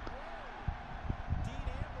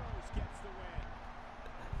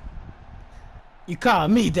 You call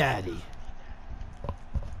me daddy.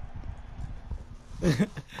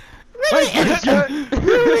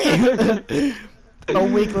 Really? A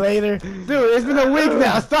week later? Dude, it's been a week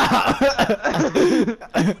now. Stop.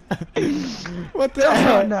 What the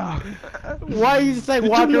hell? No. Why you just like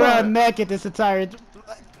walking around naked this entire...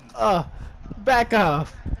 back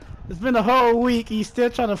off. It's been a whole week. You still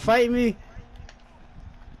trying to fight me?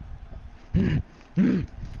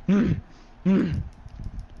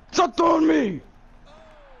 Stop throwing me!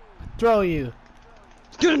 Throw you.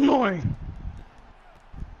 It's getting annoying.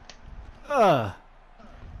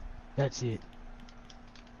 That's it.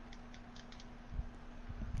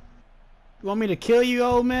 You want me to kill you,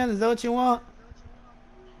 old man? Is that what you want?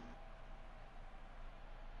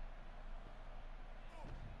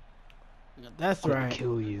 That's I'll right.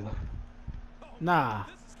 kill you. Nah.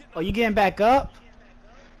 Oh, you getting back up?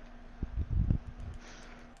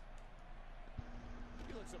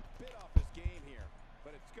 He looks a bit off his game here,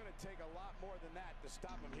 but it's going to take a lot more than that to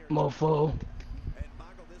stop him here. Mofo. And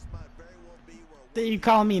Michael, this might very well be where Then you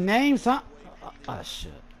calling me names, huh? Oh,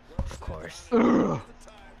 shit. Of course. Ugh.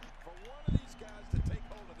 for one of these guys to take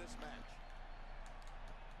hold of this match.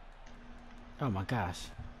 Oh my gosh.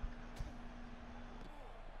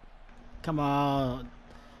 Come on.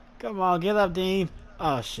 Come on, get up, Dean.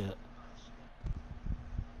 Oh shit.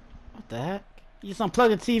 What the heck? You just unplug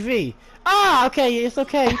the TV. Ah, okay, it's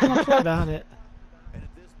okay. You can unplug about it. And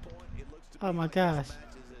at this point, it looks to Oh me my like gosh. this match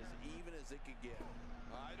is as even as it could get.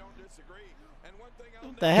 I don't disagree. And one thing I'll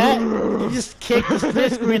What the heck? You just kicked the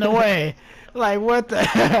split screen away. Like, what the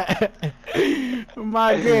heck?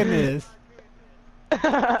 My goodness.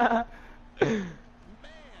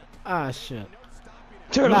 Ah, shit.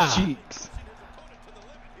 Turtle Nah. cheeks.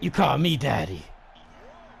 You call me daddy.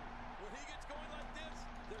 when he gets going like this,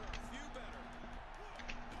 there are a few better.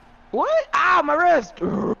 What? Ow, my wrist.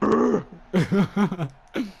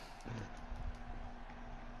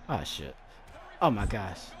 Oh shit. Oh my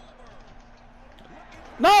gosh.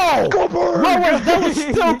 No! Goldberg! What was, that was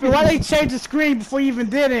stupid. Why they change the screen before you even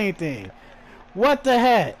did anything? What the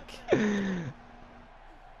heck?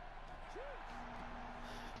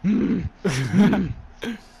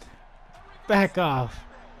 Back off.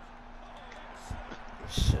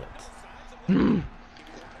 Shit. Goldberg!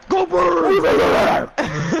 Stayed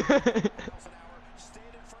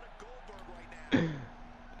in front of Goldberg right now.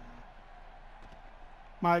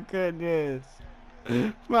 My goodness.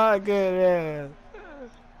 My goodness.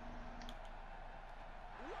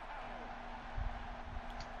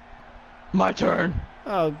 My turn.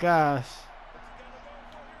 Oh gosh.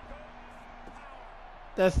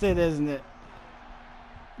 That's it, isn't it?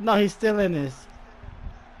 No, he's still in this.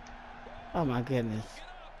 Oh my goodness.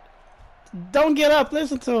 Don't get up,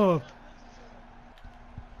 listen to him.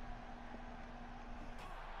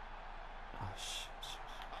 Oh shit.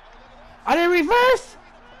 I didn't reverse?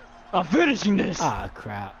 I'm finishing this. Ah,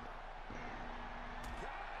 crap.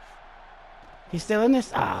 He's still in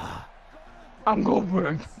this? Ah. I'm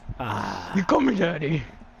Goldberg. Ah. You call me daddy.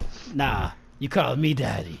 Nah, you call me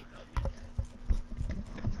daddy.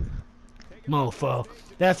 Mofo.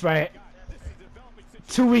 That's right.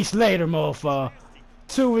 2 weeks later, mofo.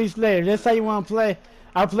 2 weeks later. That's how you want to play?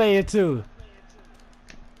 I'll play it too.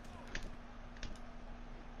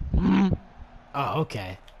 Mm. Oh,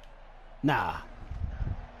 okay. Nah.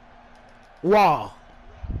 Wall.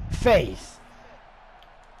 Face.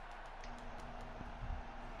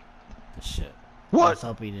 Shit. What Let's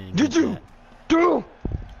hope he didn't did get you that. do?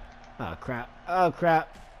 Oh crap. Oh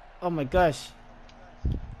crap. Oh my gosh.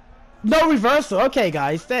 No reversal. Okay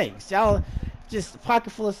guys, thanks. Y'all just a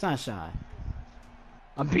pocket full of sunshine.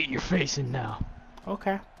 I'm beating your face in now.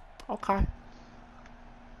 Okay. Okay.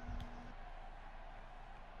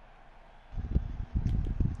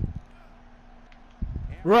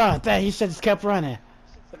 Run, dang, he should just kept running.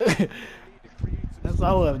 That's all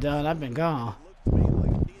I would have done. I've been gone.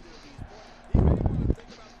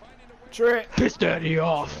 Trick. Piss daddy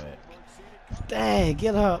off. Dang,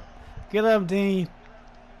 get up. Get up, Dean.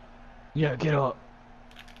 Yeah, get up.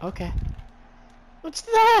 Okay. What's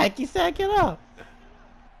the heck? You said get up.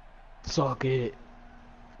 Suck it.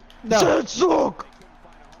 No. Said suck.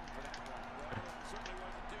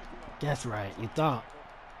 That's right. You thought.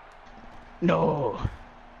 No.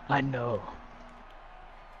 I know.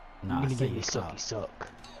 No, I'm I gonna said give you you sucky thought. suck.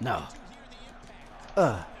 No.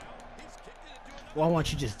 Why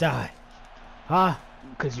won't you just die? Huh?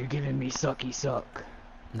 Cause you're giving me sucky suck.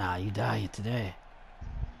 Nah, you dying today.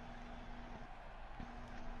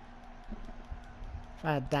 If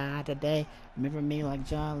I die today, remember me like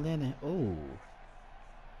John Lennon. Ooh.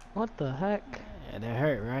 What the heck? Yeah, that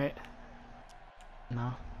hurt, right?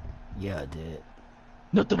 No. Yeah, it did.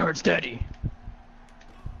 Nothing hurts daddy.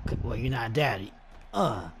 Well, you're not daddy.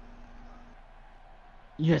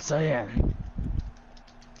 Yes, I am.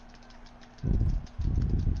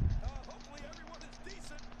 Hopefully everyone is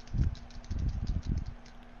decent.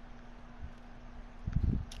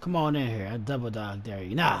 Come on in here. I double dog dare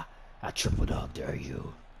you. Nah, I triple dog dare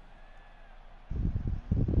you.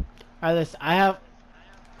 Alright, listen. I have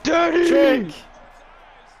Daddy! Trick.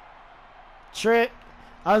 Trick.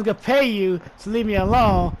 I was gonna pay you to leave me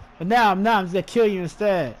alone, but now I'm not. I'm just gonna kill you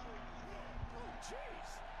instead.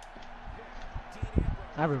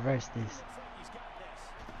 I reversed this.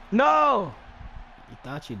 No! You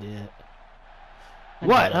thought you did. I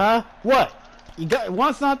What, know. huh? What? You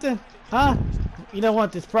want something? Huh? You don't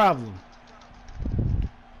want this problem.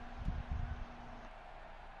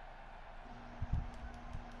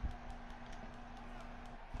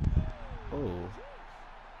 Oh.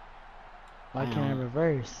 Why can't I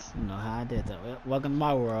reverse? You know how I did that. Well, welcome to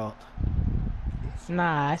my world.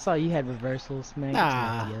 Nah, I saw you had reversals, man. Get your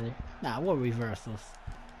Nah. act together. Nah, what reversals?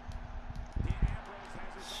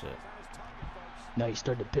 Shit. Now you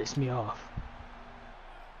started to piss me off.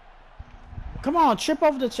 Come on, trip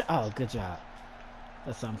over the oh, good job.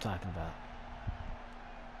 That's what I'm talking about.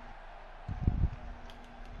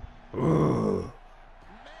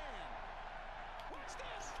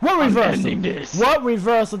 What I'm reversal? ending this. What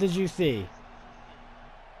reversal did you see?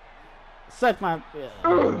 Suck my...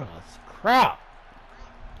 That's crap.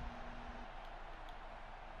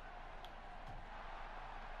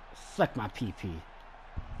 Suck my PP.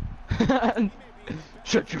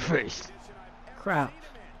 Shut your face. Crap.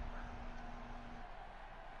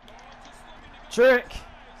 Trick.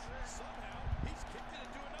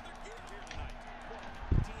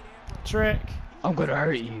 Trick. I'm gonna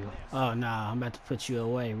hurt you. Oh, nah. I'm about to put you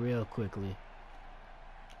away real quickly.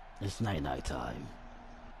 It's night time.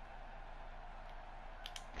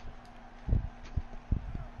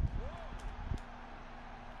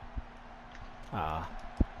 Ah.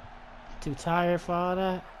 Too tired for all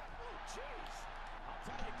that?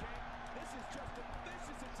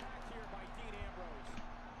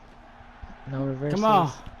 No reverse. Come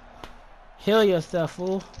on. Heal yourself,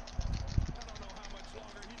 fool.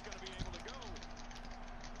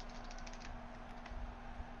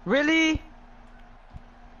 Really?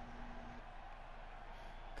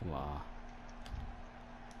 Come on.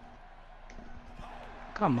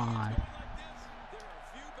 Come on.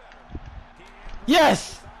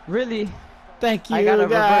 Yes! Really? Thank you, I got a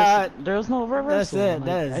God. reverse. There was no reversal. That's it, Like,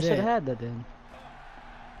 that is I should it. have had that then.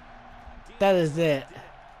 That is it.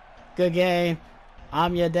 Good game.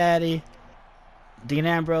 I'm your daddy. Dean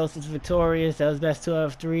Ambrose is victorious. That was best 2 out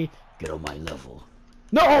of 3. Get on my level.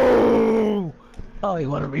 No! Oh, you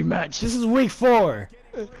want a rematch? This is week 4.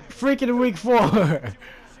 Freaking week 4.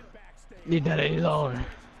 Leave that alone.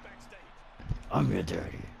 I'm your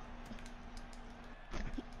daddy.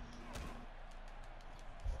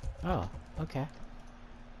 Oh, okay.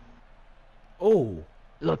 Oh.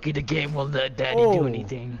 Lucky the game won't let Daddy do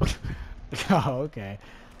anything. Oh, okay.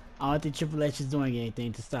 I don't think Triple H is doing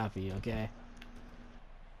anything to stop you, okay?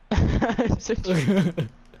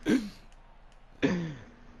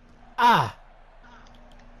 Ah!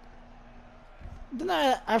 Then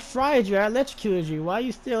I fried you, I electrocuted you. Why are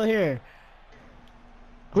you still here?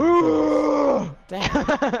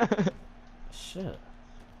 Damn. Shit.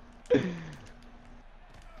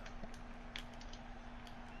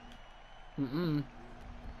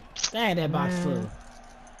 Dang, that box full.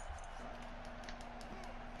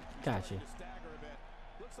 Gotcha.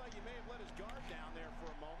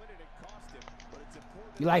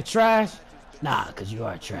 You like trash? Nah, cause you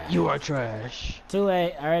are trash. You are trash. Too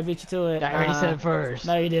late. I already beat you to it. I already said it first.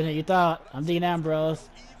 No, you didn't. You thought. I'm Dean Ambrose.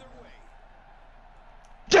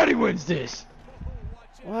 Daddy wins this.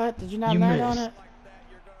 What? Did you not You land on missed. it?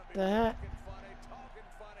 The heck?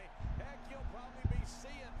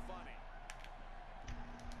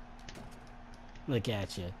 Look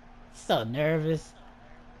at you. So nervous.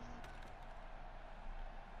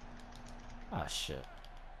 Oh, shit.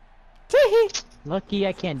 Tee-hee. Lucky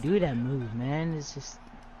I can't do that move, man. It's just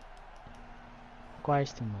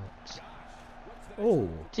requires too much. Oh,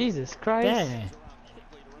 Jesus Christ. dang.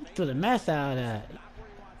 Threw the mess out of that.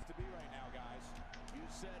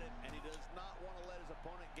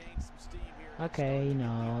 Okay, you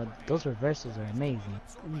know, those reversals are amazing.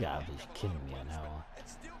 You gotta be kidding me on that one.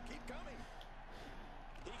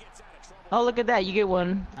 Oh, look at that. You get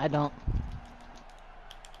one. I don't.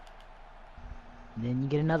 Then you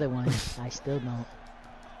get another one. I still don't.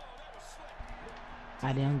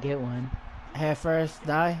 I didn't get one. Head first,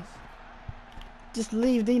 die. Just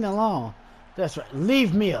leave Dean alone. That's right.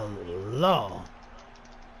 Leave me alone,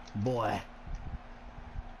 boy.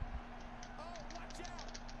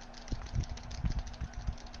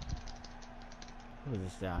 Who is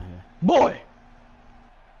this down here? Boy!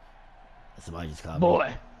 Somebody just called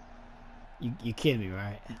Boy! me. You kidding me,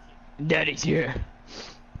 right? Daddy's here.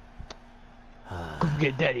 Come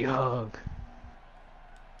get Daddy a hug.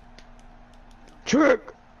 Trick!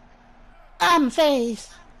 I'm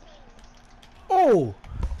face. Oh,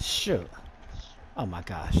 shoot. Oh my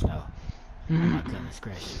gosh, no. Oh my goodness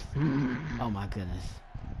gracious. Oh my goodness.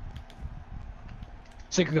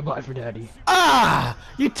 Say goodbye for Daddy. Ah!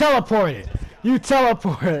 You teleported. You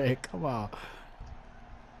teleported. Come on.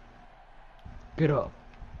 Get up.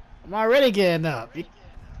 I'm already getting up.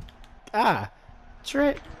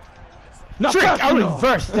 Trick. Not Trick, fast I enough.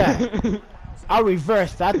 reversed that. I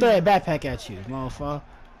reversed that. I threw that backpack at you, motherfucker.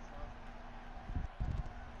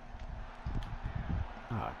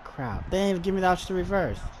 Oh, crap. They didn't even give me the option to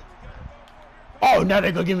reverse. Oh, now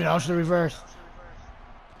they're gonna give me the option to reverse.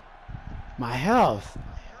 My health.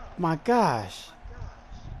 My gosh.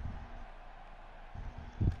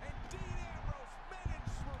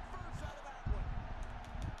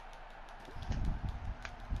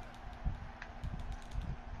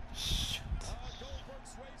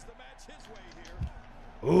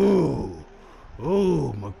 Oh,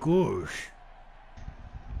 oh my gosh.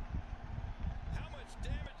 How much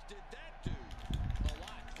damage did that do? A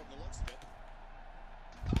lot from the looks of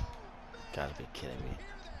it. Gotta be kidding me.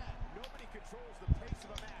 Hear that? Nobody controls the pace of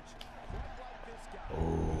a match quite like this guy.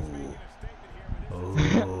 He's making a statement here,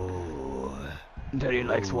 but this is Daddy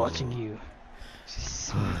likes watching you.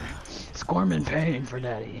 Squirm in pain for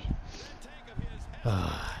Daddy.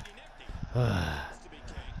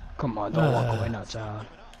 Come on, don't walk away now, child.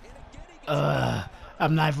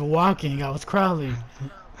 I'm not even walking. I was crawling.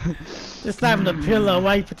 Just not even a pillow.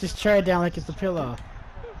 Why you put this chair down like it's a pillow?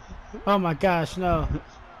 Oh my gosh, no.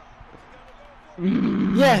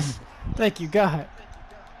 Yes! Thank you, God.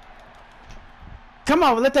 Come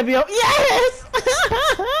on, let that be. Yes!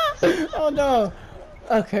 Oh no.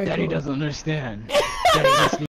 Okay. Daddy cool. doesn't understand. Daddy makes me